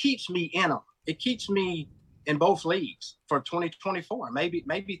it keeps me in them. It keeps me in both leagues for 2024.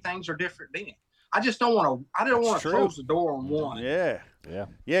 Maybe things are different then. I just don't want to. I don't want to close the door on one. Yeah.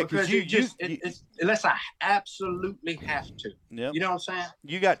 Because it's unless I absolutely have to. Yep. You know what I'm saying?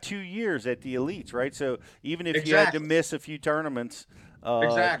 You got 2 years at the elites, right? So even if you had to miss a few tournaments,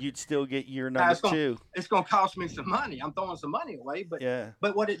 you'd still get year number 2. It's going to cost me some money. I'm throwing some money away,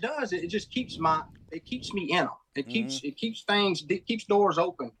 but what it does, it just keeps me in them. It keeps doors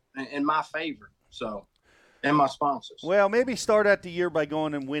open in my favor. So. And my sponsors. Well, maybe start out the year by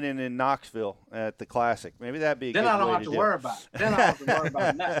going and winning in Knoxville at the Classic. Maybe that'd be a good way to do it. Then I don't have to worry about it. Then I don't have to worry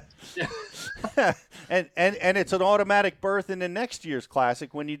about that. and it's an automatic berth in the next year's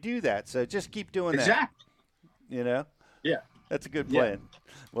Classic when you do that. So just keep doing that. Exactly. Yeah. That's a good plan.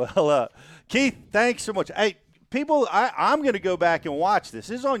 Yeah. Well, Keith, thanks so much. Hey, people, I'm going to go back and watch this.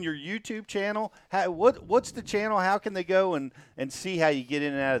 This is on your YouTube channel. What's the channel? How can they go and see how you get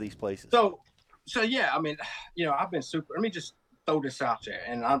in and out of these places? So yeah, I mean, I've been super. Let me just throw this out there,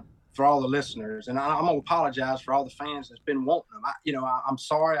 and for all the listeners, and I'm gonna apologize for all the fans that's been wanting them. I'm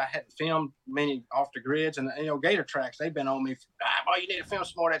sorry I hadn't filmed many off the grids, and Gator Tracks, they've been on me. You need to film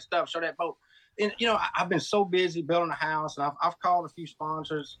some more of that stuff, show that boat. And I've been so busy building a house, and I've called a few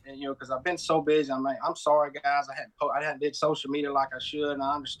sponsors, and because I've been so busy, I'm like, I'm sorry guys, I hadn't did social media like I should, and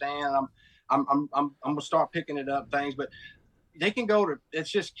I understand. I'm gonna start picking it up things, but they can go to. It's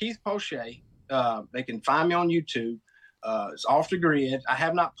just Keith Poche. They can find me on YouTube. It's off the grid. I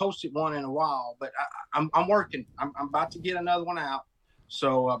have not posted one in a while, but I'm working. I'm about to get another one out.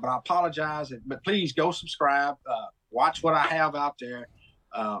 So, but I apologize. But please go subscribe. Watch what I have out there.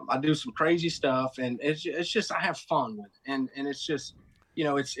 I do some crazy stuff, and it's just I have fun with it, and it's just, you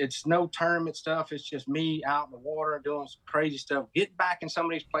know, it's no tournament stuff. It's just me out in the water doing some crazy stuff. Get back in some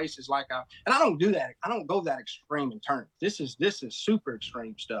of these places and I don't do that. I don't go that extreme in tournament. This is super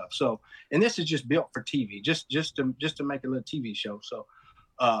extreme stuff. So, and this is just built for TV, just to make a little TV show. So,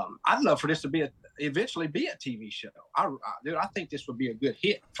 I'd love for this to eventually be a TV show. Dude, I think this would be a good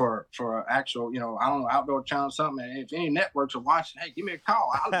hit for actual, you know, I don't know, Outdoor Channel or something. And if any networks are watching, hey, give me a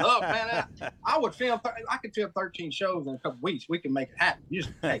call. I love, man. I could film 13 shows in a couple weeks. We can make it happen. Just,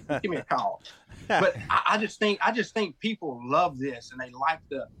 hey, give me a call. But I just think people love this, and they like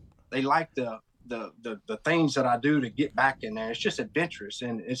the things that I do to get back in there. It's just adventurous,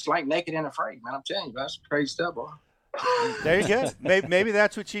 and it's like Naked and Afraid, man. I'm telling you, that's crazy stuff, boy. There you go. Maybe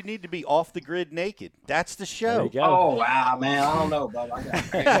that's what you need to be, off the grid naked. That's the show. There you go. Oh, wow, man. I don't know, Bubba. I got to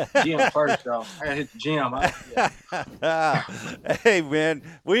hit the gym first, though. I got to hit the gym. Hey, man,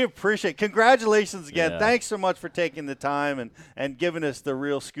 we appreciate it. Congratulations again. Yeah. Thanks so much for taking the time and giving us the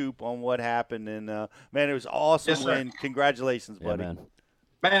real scoop on what happened. And, man, it was awesome. Yes, sir. Congratulations, buddy.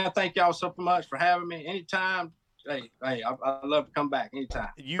 Man, thank y'all so much for having me. Anytime. Hey, I'd love to come back anytime.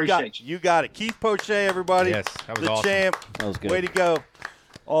 Appreciate you. You got it. Keith Poche, everybody. Yes, that was the awesome. champ. That was good. Way to go.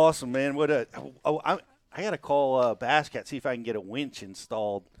 Awesome, man. I got to call Basscat, see if I can get a winch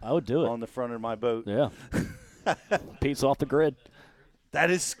installed. I would do it on the front of my boat. Yeah. Pete's off the grid.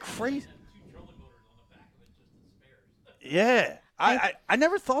 That is crazy. Yeah. I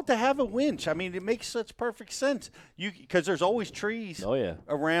never thought to have a winch. I mean, it makes such perfect sense. Because there's always trees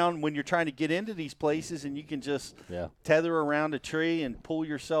around when you're trying to get into these places, and you can just tether around a tree and pull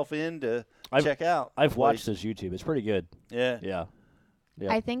yourself in to check out. I've watched his YouTube. It's pretty good. Yeah.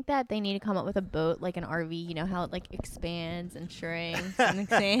 I think that they need to come up with a boat like an RV. You know how it like expands and shrinks and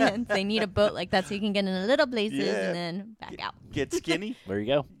expands. They need a boat like that so you can get in little places and then back out. Get skinny. There you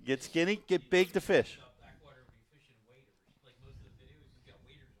go. Get skinny. Get big to fish.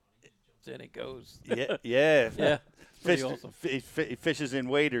 And it goes. Yeah. Fish, awesome. Fishes in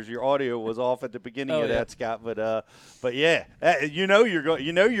waders. Your audio was off at the beginning of that, Scott. But yeah,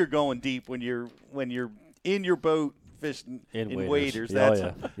 you're going deep when you're in your boat fishing in waders.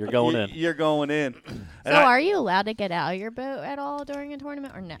 You're going in. You're going in. So are you allowed to get out of your boat at all during a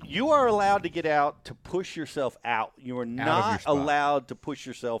tournament or no? You are allowed to get out to push yourself out. You are not allowed to push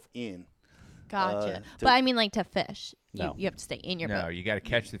yourself in. Gotcha. But I mean, like to fish. No. You have to stay in your boat. No, you got to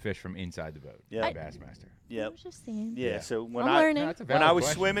catch the fish from inside the boat. Yeah. Bassmaster. Yeah. I was just saying. Yeah. So when I'm I was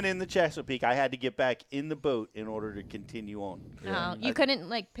swimming in the Chesapeake, I had to get back in the boat in order to continue on. Oh, you couldn't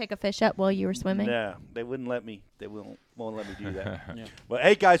like pick a fish up while you were swimming? No, they wouldn't let me. They won't let me do that. Well,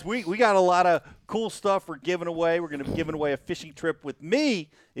 hey guys, we got a lot of cool stuff we're giving away. We're going to be giving away a fishing trip with me.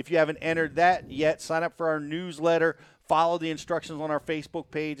 If you haven't entered that yet, sign up for our newsletter. Follow the instructions on our Facebook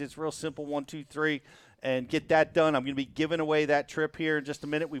page. It's real simple. 1, 2, 3. And get that done. I'm going to be giving away that trip here in just a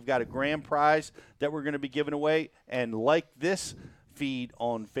minute. We've got a grand prize that we're going to be giving away. And like this feed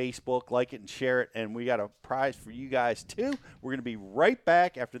on Facebook, like it and share it. And we got a prize for you guys, too. We're going to be right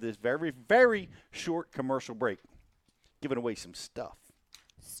back after this very, very short commercial break, giving away some stuff.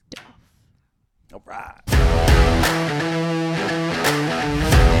 All right.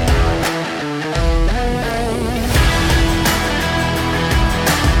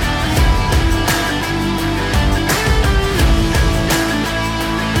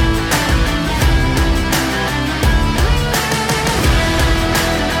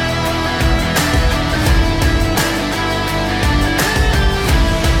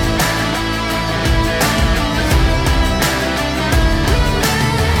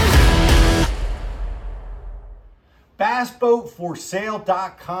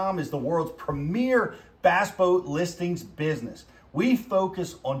 BassBoatForSale.com is the world's premier bass boat listings business. We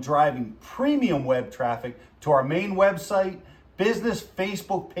focus on driving premium web traffic to our main website, business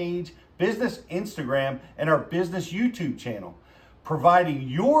Facebook page, business Instagram, and our business YouTube channel, providing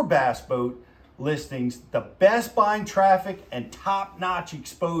your bass boat listings the best buying traffic and top-notch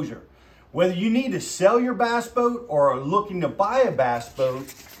exposure. Whether you need to sell your bass boat or are looking to buy a bass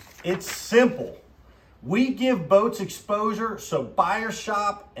boat, it's simple. We give boats exposure so buyers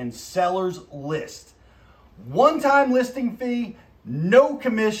shop and sellers list. One-time listing fee, no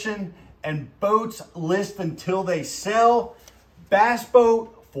commission, and boats list until they sell.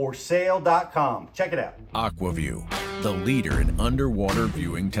 BassBoatForSale.com. Check it out. Aqua-Vu, the leader in underwater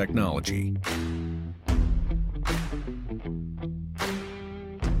viewing technology.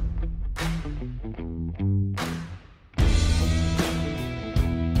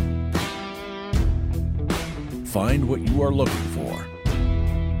 Find what you are looking for.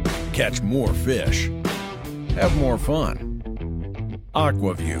 Catch more fish. Have more fun.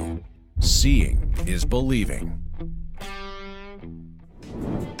 Aquaview. Seeing is believing.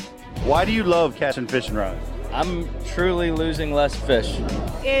 Why do you love catching fishing rods? I'm truly losing less fish.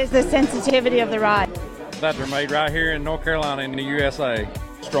 Is the sensitivity of the rod. That they're made right here in North Carolina in the USA.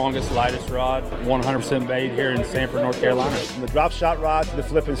 Strongest, lightest rod, 100% made here in Sanford, North Carolina. From the drop shot rod to the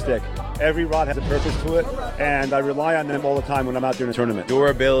flipping stick, every rod has a purpose to it, and I rely on them all the time when I'm out there in a tournament.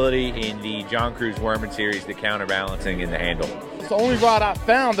 Durability in the John Cruz Wormman series, the counterbalancing in the handle. It's the only rod I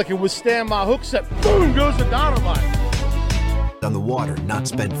found that can withstand my hook set. Boom goes the dynamite. On the water not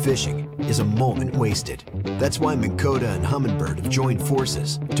spent fishing is a moment wasted. That's why Minn Kota and Humminbird have joined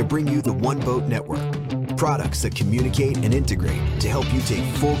forces to bring you the One Boat Network. Products that communicate and integrate to help you take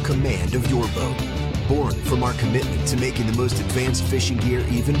full command of your boat. Born from our commitment to making the most advanced fishing gear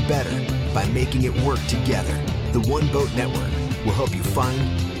even better by making it work together, the One Boat Network will help you find,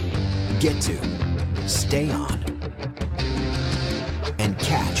 get to, stay on, and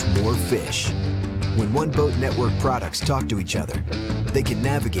catch more fish. When One Boat Network products talk to each other, they can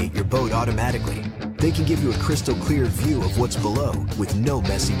navigate your boat automatically. They can give you a crystal clear view of what's below with no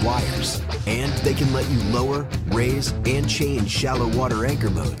messy wires. And they can let you lower, raise, and change shallow water anchor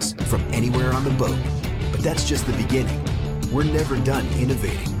modes from anywhere on the boat. But that's just the beginning. We're never done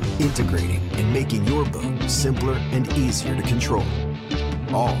innovating, integrating, and making your boat simpler and easier to control.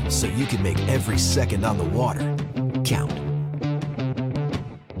 All so you can make every second on the water count.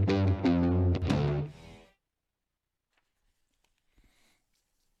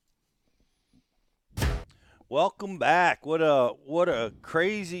 Welcome back. What a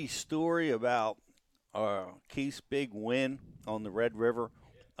crazy story about Keith's big win on the Red River.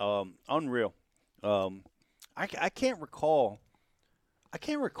 Unreal. I can't recall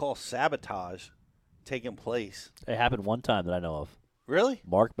sabotage taking place. It happened one time that I know of. Really?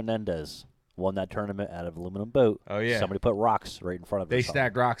 Mark Menendez won that tournament out of aluminum boat. Oh, yeah. Somebody put rocks right in front of They his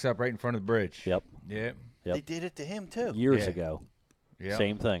stacked rocks up right in front of the bridge. Yep. Yep. Yep. They did it to him too. Years ago. Yep.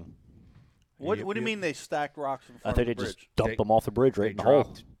 Same thing. What do you mean they stacked rocks in front I of the think they bridge? just dumped them off the bridge right in the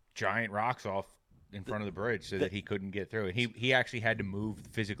hole. Giant rocks off in front of the bridge so that he couldn't get through. And he actually had to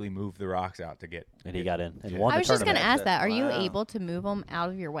physically move the rocks out to get. And he got in and I won the was just going tournament. to ask that. Are you Wow. able to move them out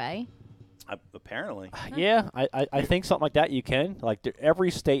of your way? Apparently. Yeah, I think something like that you can. Like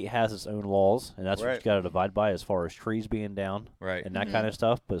every state has its own laws, and that's what Right. you got to divide by as far as trees being down, Right. and that kind of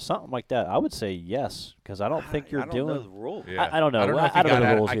stuff. But something like that, I would say yes, because I don't think you're I don't doing. know the rules. Yeah. I don't know. I don't know if he I don't got know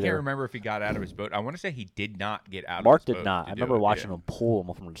the out. rules I either. can't remember if he got out of his boat. I want to say he did not get out Mark of his boat. did not. to I do remember it, watching yeah. him pull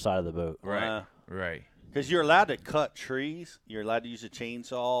him from the side of the boat. Right. Right. Because you're allowed to cut trees. You're allowed to use a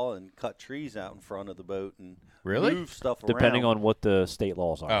chainsaw and cut trees out in front of the boat and Really? move stuff Depending around. on what the state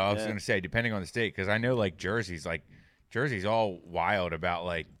laws are. Oh, I was going to say, depending on the state, because I know Jersey's all wild about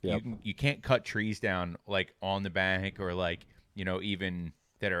Yep. you can't cut trees down on the bank or even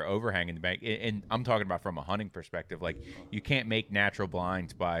that are overhanging the bank. And I'm talking about from a hunting perspective. You can't make natural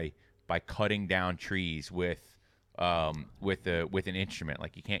blinds by cutting down trees with an instrument.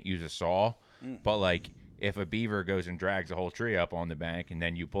 You can't use a saw, but if a beaver goes and drags a whole tree up on the bank and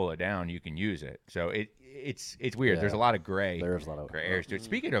then you pull it down, you can use it. So it's weird. Yeah. There's a lot of gray. There's a lot of gray areas to it.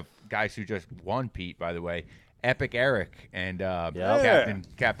 Speaking of guys who just won, Pete, by the way, Epic Eric and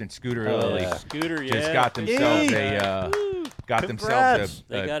Captain Scooter Lilly Scooter, just got themselves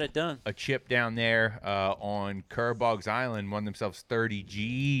They got it done. a chip down there on Kerbugs Island. Won themselves 30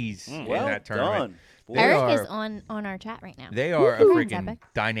 G's in well that tournament. done. Eric is on our chat right now. They are a Thanks, freaking Epic.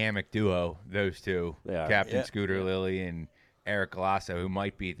 dynamic duo. Those two, They are. Captain Yeah. Scooter Lilly and Eric Galasso, who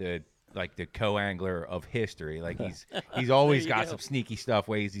might be the co-angler of history. He's always got some sneaky stuff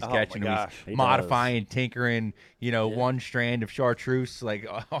ways he's Oh, catching my them. gosh. He's He modifying, tinkering, one strand of chartreuse,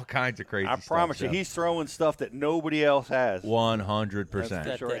 all kinds of crazy I stuff. promise you, he's throwing stuff that nobody else has. 100%.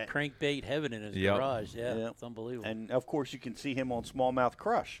 Got Sure. that crankbait heaven in his Yep. garage. Yeah, Yep. it's unbelievable. And of course, you can see him on Smallmouth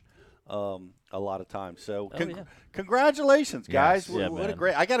Crush a lot of times. So, yeah. congratulations, guys! Yes. Yeah, what a man.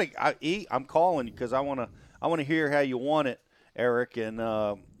 great! I'm calling you because I want to hear how you won it, Eric, and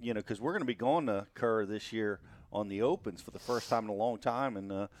because we're going to be going to Kerr this year on the Opens for the first time in a long time,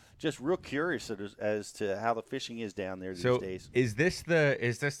 and just real curious as to how the fishing is down there these days. Is this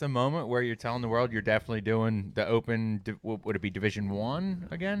the moment where you're telling the world you're definitely doing the Open? Would it be Division 1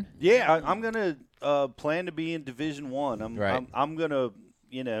 again? Yeah, I'm going to plan to be in Division 1. Right. I'm going to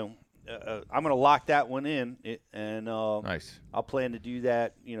I'm going to lock that one in, and Nice. I'll plan to do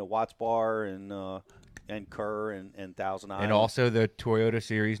that. Watts Bar and and Kerr and Thousand Island. And also the Toyota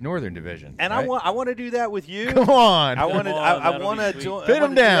Series Northern Division. And right? I want to do that with you. Come on. I want to join. Pin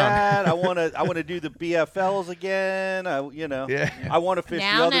them down. I want to do the BFLs again. I want to fish the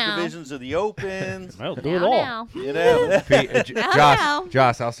other divisions of the Opens. Well, do it all. You know.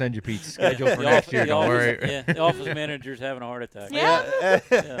 Josh, I'll send you Pete's schedule for next year. Don't worry. Yeah, the office manager's having a heart attack.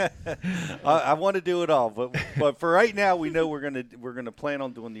 Yeah. I want to do it all, but for right now, we know we're gonna plan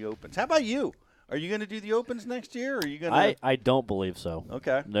on doing the Opens. How about you? Are you going to do the Opens next year, or are you going to? I don't believe so.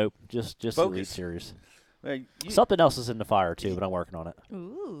 Okay. Nope. Just the Elite Series. Hey, Something else is in the fire too, but I'm working on it.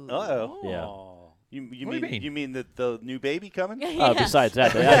 Ooh. Uh-oh. Yeah. You mean the new baby coming? Besides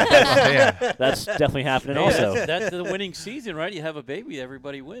that, that's definitely happening also. That's the winning season, right? You have a baby,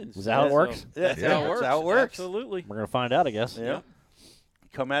 everybody wins. Is that how it works? That's how it works. That's how it works. Absolutely. We're gonna find out, I guess. Yeah.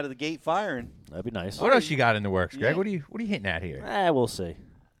 Come out of the gate firing. That'd be nice. What else you got in the works, Greg? What are you hitting at here? We'll see.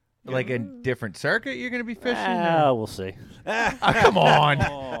 Like a different circuit you're going to be fishing? We'll see. Come on.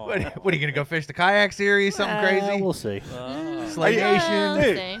 What are you going to go fish the kayak series? Something crazy? We'll see. Slay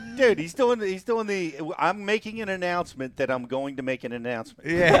Nation. Dude, he's doing the. I'm making an announcement that I'm going to make an announcement.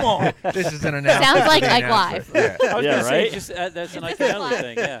 Yeah. Come on. This is an announcement. Sounds like Ike Live. Yeah, I was gonna say, right? That's an Ike Live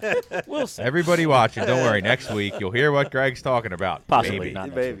thing. Yeah. We'll see. Everybody watching, don't worry. Next week, you'll hear what Greg's talking about. Possibly. Maybe. Not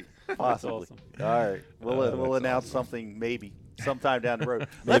next Maybe. Possibly. Awesome. All right. We'll announce something maybe sometime down the road.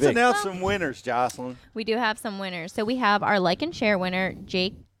 Let's announce some winners, Jocelyn. We do have some winners. So we have our like and share winner,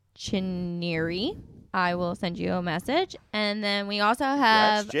 Jake Chineri. I will send you a message. And then we also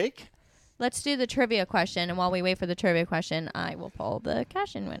have Jake. Let's do the trivia question. And while we wait for the trivia question, I will pull the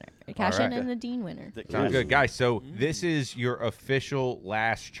cash-in winner. Cash-in and the Dean winner. Sounds good, guys. So this is your official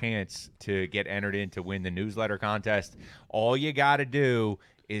last chance to get entered in to win the newsletter contest. All you got to do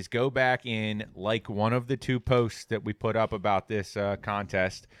is go back in, like one of the two posts that we put up about this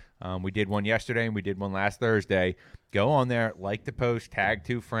contest. We did one yesterday and we did one last Thursday. Go on there, like the post, tag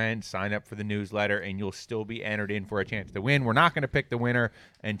 2 friends, sign up for the newsletter, and you'll still be entered in for a chance to win. We're not going to pick the winner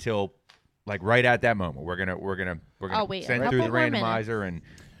until like right at that moment. We're gonna send through the randomizer, and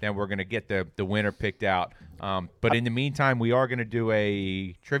then we're gonna get the winner picked out. But in the meantime, we are gonna do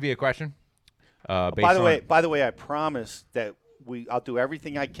a trivia question. By the way, I promise that I'll do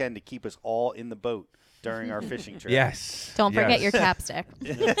everything I can to keep us all in the boat during our fishing trip. Yes. Don't forget your capstick.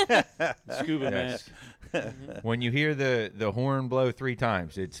 Scuba mask. When you hear the horn blow 3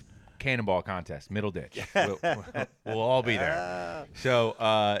 times, it's cannonball contest, middle ditch. We'll all be there.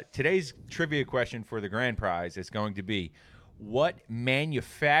 So today's trivia question for the grand prize is going to be, what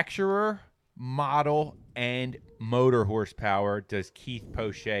manufacturer, model, and motor horsepower does Keith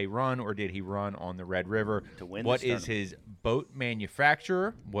Poche run, or did he run on the Red River? To win What this is his boat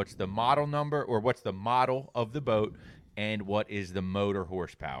manufacturer? What's the model number, or what's the model of the boat? And what is the motor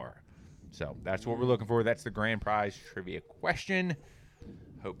horsepower? So that's what we're looking for. That's the grand prize trivia question.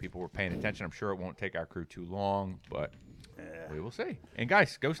 Hope people were paying attention. I'm sure it won't take our crew too long, but we will see. And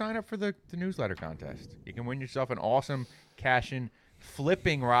guys, go sign up for the newsletter contest. You can win yourself an awesome cash-in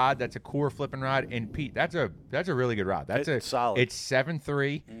flipping rod. That's a core flipping rod. And Pete, that's a really good rod. It's solid. It's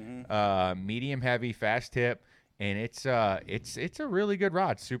 7.3, medium heavy, fast tip, and it's a really good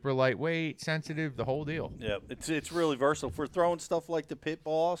rod. Super lightweight, sensitive, the whole deal. Yeah, it's really versatile for throwing stuff like the Pit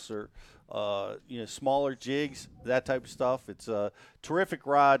Boss or smaller jigs, that type of stuff. It's a terrific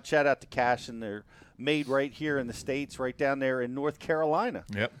rod. Shout out to Cashin. They're made right here in the States, right down there in North Carolina.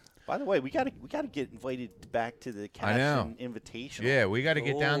 Yep. By the way, we got to get invited back to the Cashin Invitational. Yeah, we got to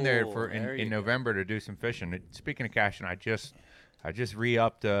get down there in November to do some fishing. Speaking of Cashin, I just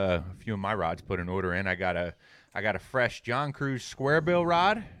re-upped a few of my rods, put an order in. I got a fresh John Cruz square bill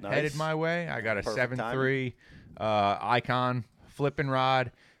rod headed my way. I got a 7.3 Icon flipping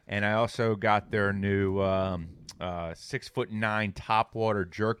rod, and I also got their new 6'9" topwater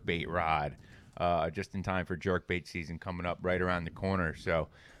jerkbait rod just in time for jerkbait season coming up right around the corner. So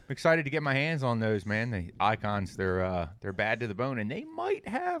I'm excited to get my hands on those, man. The Icons, they're bad to the bone, and they might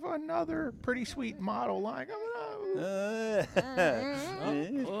have another pretty sweet model line coming up.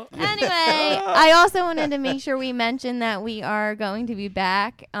 Anyway, I also wanted to make sure we mentioned that we are going to be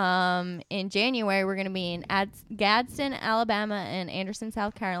back in January. We're going to be in Gadsden, Alabama, and Anderson,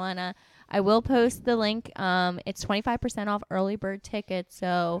 South Carolina. I will post the link. It's 25% off early bird tickets,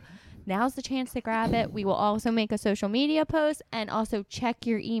 so now's the chance to grab it. We will also make a social media post and also check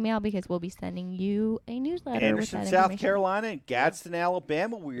your email because we'll be sending you a newsletter. Anderson, with that South information. Carolina, and Gadsden,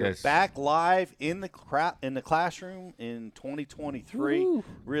 Alabama. We are back live in the classroom in 2023. Woo.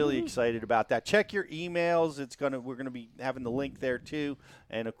 Really excited about that. Check your emails. We're gonna be having the link there too,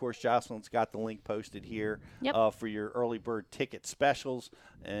 and of course Jocelyn's got the link posted here for your early bird ticket specials,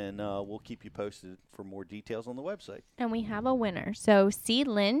 and we'll keep you posted for more details on the website. And we have a winner. So C.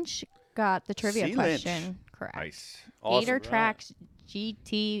 Lynch got the trivia C. Lynch. question correct. Nice. Gator Awesome. Tracks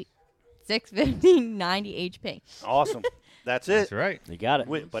GT 650 90 HP. Awesome. That's it. That's right. You got it.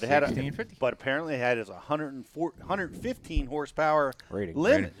 But it had 1650. but apparently it had a 115 horsepower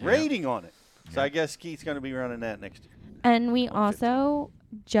Rating. rating on it. So I guess Keith's going to be running that next year. And we also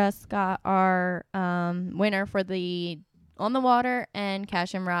just got our winner for the On the Water and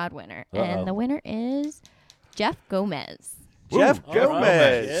Cash and Rod winner. And the winner is Jeff Gomez. Jeff All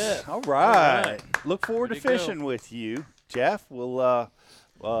Gomez. right. All right. All right. Look forward Way to to go. fishing with you, Jeff. We'll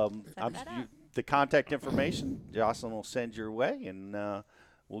the contact information Jocelyn will send your way, and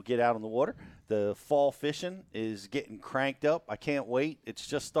we'll get out on the water. The fall fishing is getting cranked up. I can't wait. It's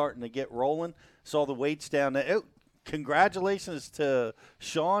just starting to get rolling. Saw the weights down there. Oh, congratulations to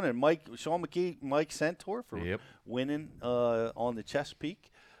Sean McKee, Mike Centaur for winning on the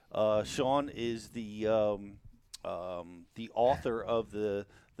Chesapeake. Sean is the author of the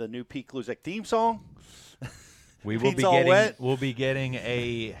new Pete Gluszek theme song. We will Pete's all wet. we'll be getting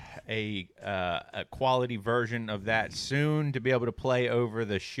a quality version of that soon to be able to play over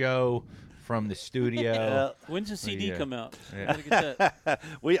the show from the studio. When's the CD come out? Yeah. Gotta get that.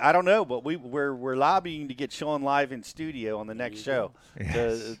 I don't know, but we're lobbying to get Sean live in studio on the next show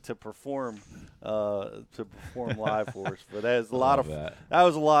to perform live for us. But that was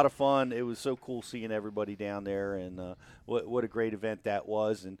a lot of fun. It was so cool seeing everybody down there, and what a great event that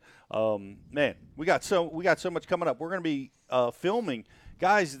was. And man, we got so much coming up. We're going to be filming,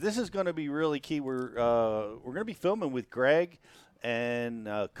 guys. This is going to be really key. We're going to be filming with Greg and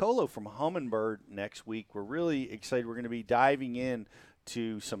Colo from Humminbird next week. We're really excited. We're going to be diving in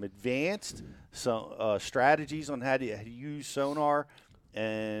to some advanced strategies on how to use sonar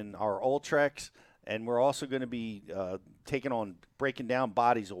and our Ultrex, and we're also going to be breaking down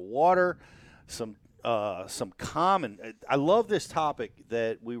bodies of water, some common. I love this topic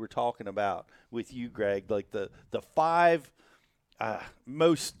that we were talking about with you, Greg, like the 5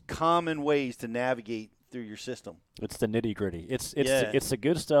 most common ways to navigate through your system. It's the nitty gritty. It's the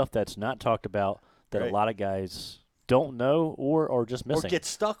good stuff that's not talked about that a lot of guys don't know or just missing. Or get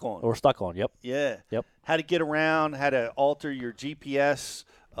stuck on. Yep. Yeah. Yep. How to get around, how to alter your GPS,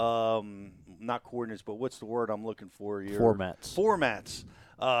 not coordinates, but what's the word I'm looking for? Your Formats.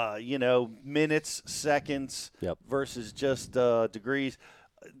 Minutes, seconds versus just degrees.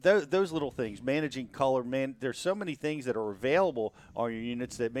 Those little things, managing color, there's so many things that are available on your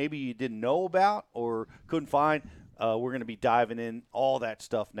units that maybe you didn't know about or couldn't find. We're going to be diving in all that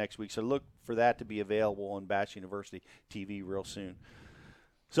stuff next week. So look for that to be available on Bash University TV real soon.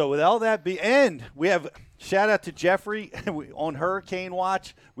 So with all that we have shout out to Jeffrey on Hurricane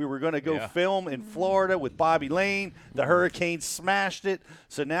Watch. We were going to go film in Florida with Bobby Lane. The hurricane smashed it.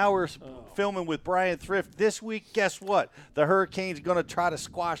 So now we're filming with Brian Thrift this week. Guess what? The hurricane's going to try to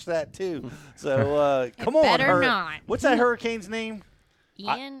squash that too. So come on, better not. What's that hurricane's name?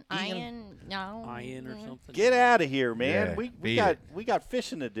 Ian or something. Get out of here, man. Yeah, we got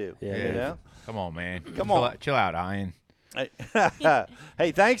fishing to do. Yeah. You know? Come on, man. Come on. Chill out, Ian.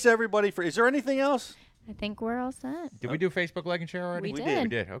 Hey, thanks everybody is there anything else? I think we're all set. Did we do Facebook Like and Share already? We did. We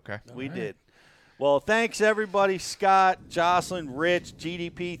did. Okay. We did. Well, thanks everybody. Scott, Jocelyn, Rich,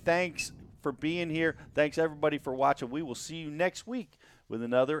 GDP. Thanks for being here. Thanks everybody for watching. We will see you next week with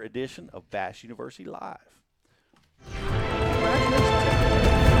another edition of Bash University Live. Congratulations.